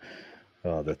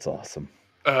 Oh, that's awesome.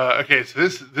 Okay, so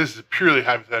this is a purely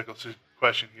hypothetical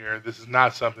question here. This is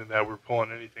not something that we're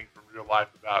pulling anything from real life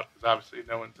about, because obviously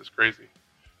no one's this crazy.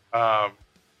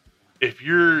 If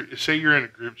say you're in a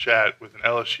group chat with an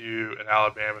LSU, an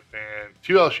Alabama fan,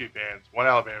 2 LSU fans, 1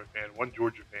 Alabama fan, 1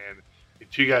 Georgia fan, and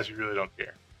 2 guys who really don't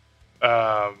care,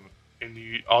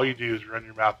 and all you do is run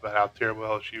your mouth about how terrible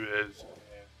LSU is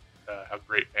and how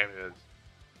great Bama is,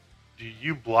 do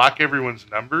you block everyone's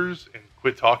numbers and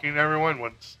quit talking to everyone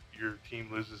once your team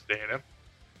loses to A&M?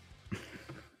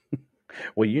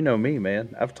 Well, you know me,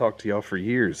 man. I've talked to y'all for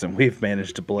years, and we've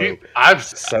managed to blow I've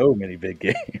so many big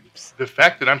games. the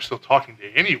fact that I'm still talking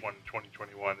to anyone in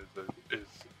 2021 is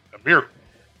a miracle.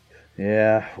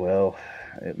 Yeah, well,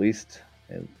 at least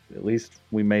at least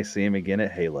we may see him again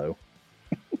at Halo.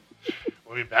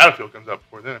 I mean, Battlefield comes out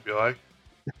before then. I feel like.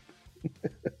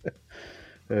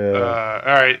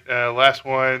 All right, last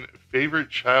one. Favorite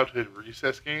childhood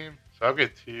recess game. So I've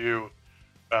got two.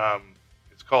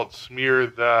 It's called Smear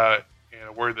the, and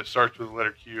a word that starts with the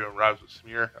letter Q and rhymes with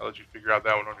smear. I'll let you figure out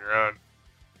that one on your own.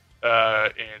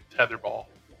 And Tetherball.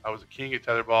 I was a king at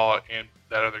Tetherball and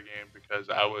that other game because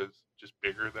I was just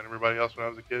bigger than everybody else when I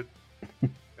was a kid.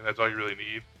 And that's all you really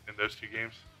need in those two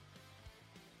games.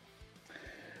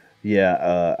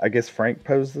 Yeah, I guess Frank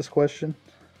posed this question.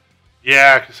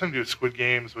 Yeah, because some do Squid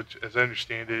Games, which, as I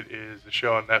understand it, is a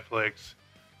show on Netflix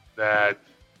that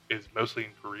is mostly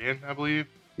in Korean, I believe.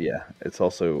 Yeah, it's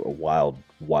also a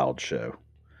wild show.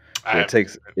 I Yeah, haven't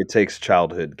seen it. it takes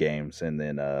childhood games, and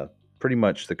then pretty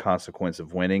much the consequence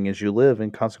of winning is you live,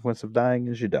 and consequence of dying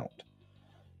is you don't.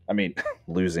 I mean,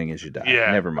 losing is you die.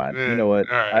 Yeah. Never mind. You know what?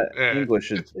 All right.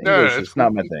 English is No, English it's is cool.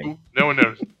 not my It's thing. cool. No one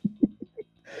knows.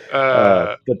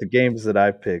 But the games that I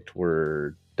picked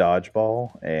were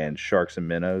dodgeball and sharks and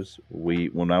minnows.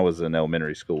 When I was in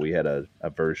elementary school, we had a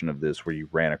version of this where you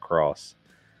ran across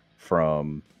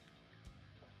from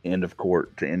end of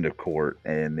court to end of court,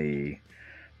 and the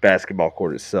basketball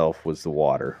court itself was the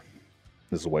water.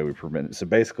 This is the way we prevented it. So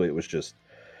basically, it was just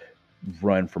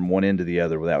run from one end to the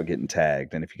other without getting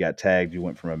tagged. And if you got tagged, you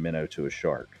went from a minnow to a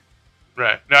shark.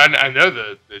 Right. No, I know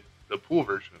the pool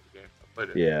version of the game. I played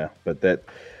it. Yeah, but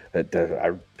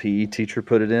our PE teacher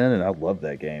put it in, and I love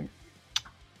that game.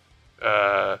 So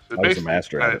I was a basically,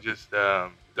 master kind at of just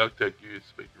duck, duck,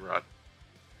 goose, but you run.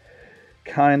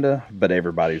 Kinda, but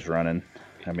everybody's running.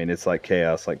 I mean, it's like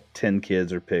chaos. Like 10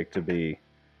 kids are picked to be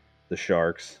the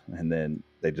sharks, and then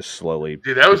they just slowly.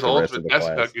 Dude, that was pick the rest of ultimate the test of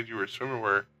how class. good you were a swimmer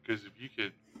were. Because if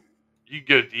you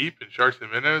go deep in sharks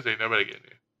and minnows, ain't nobody getting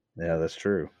you. Yeah, that's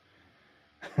true.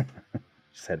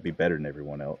 Just had to be better than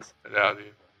everyone else. No, dude.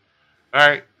 All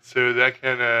right, so that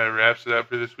kind of wraps it up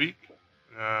for this week.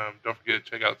 Don't forget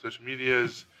to check out social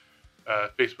medias,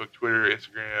 Facebook, Twitter,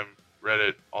 Instagram,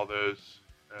 Reddit, all those.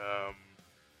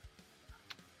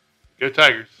 Go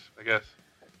Tigers, I guess.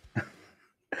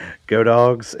 Go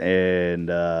Dogs, and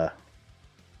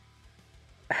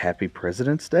happy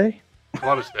President's Day.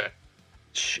 Columbus Day.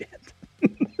 Shit.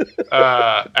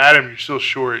 Adam, you're still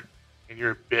short, and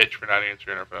you're a bitch for not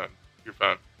answering your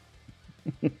phone.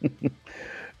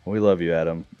 We love you,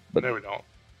 Adam. But No, we don't.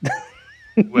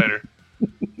 Later.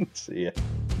 see ya.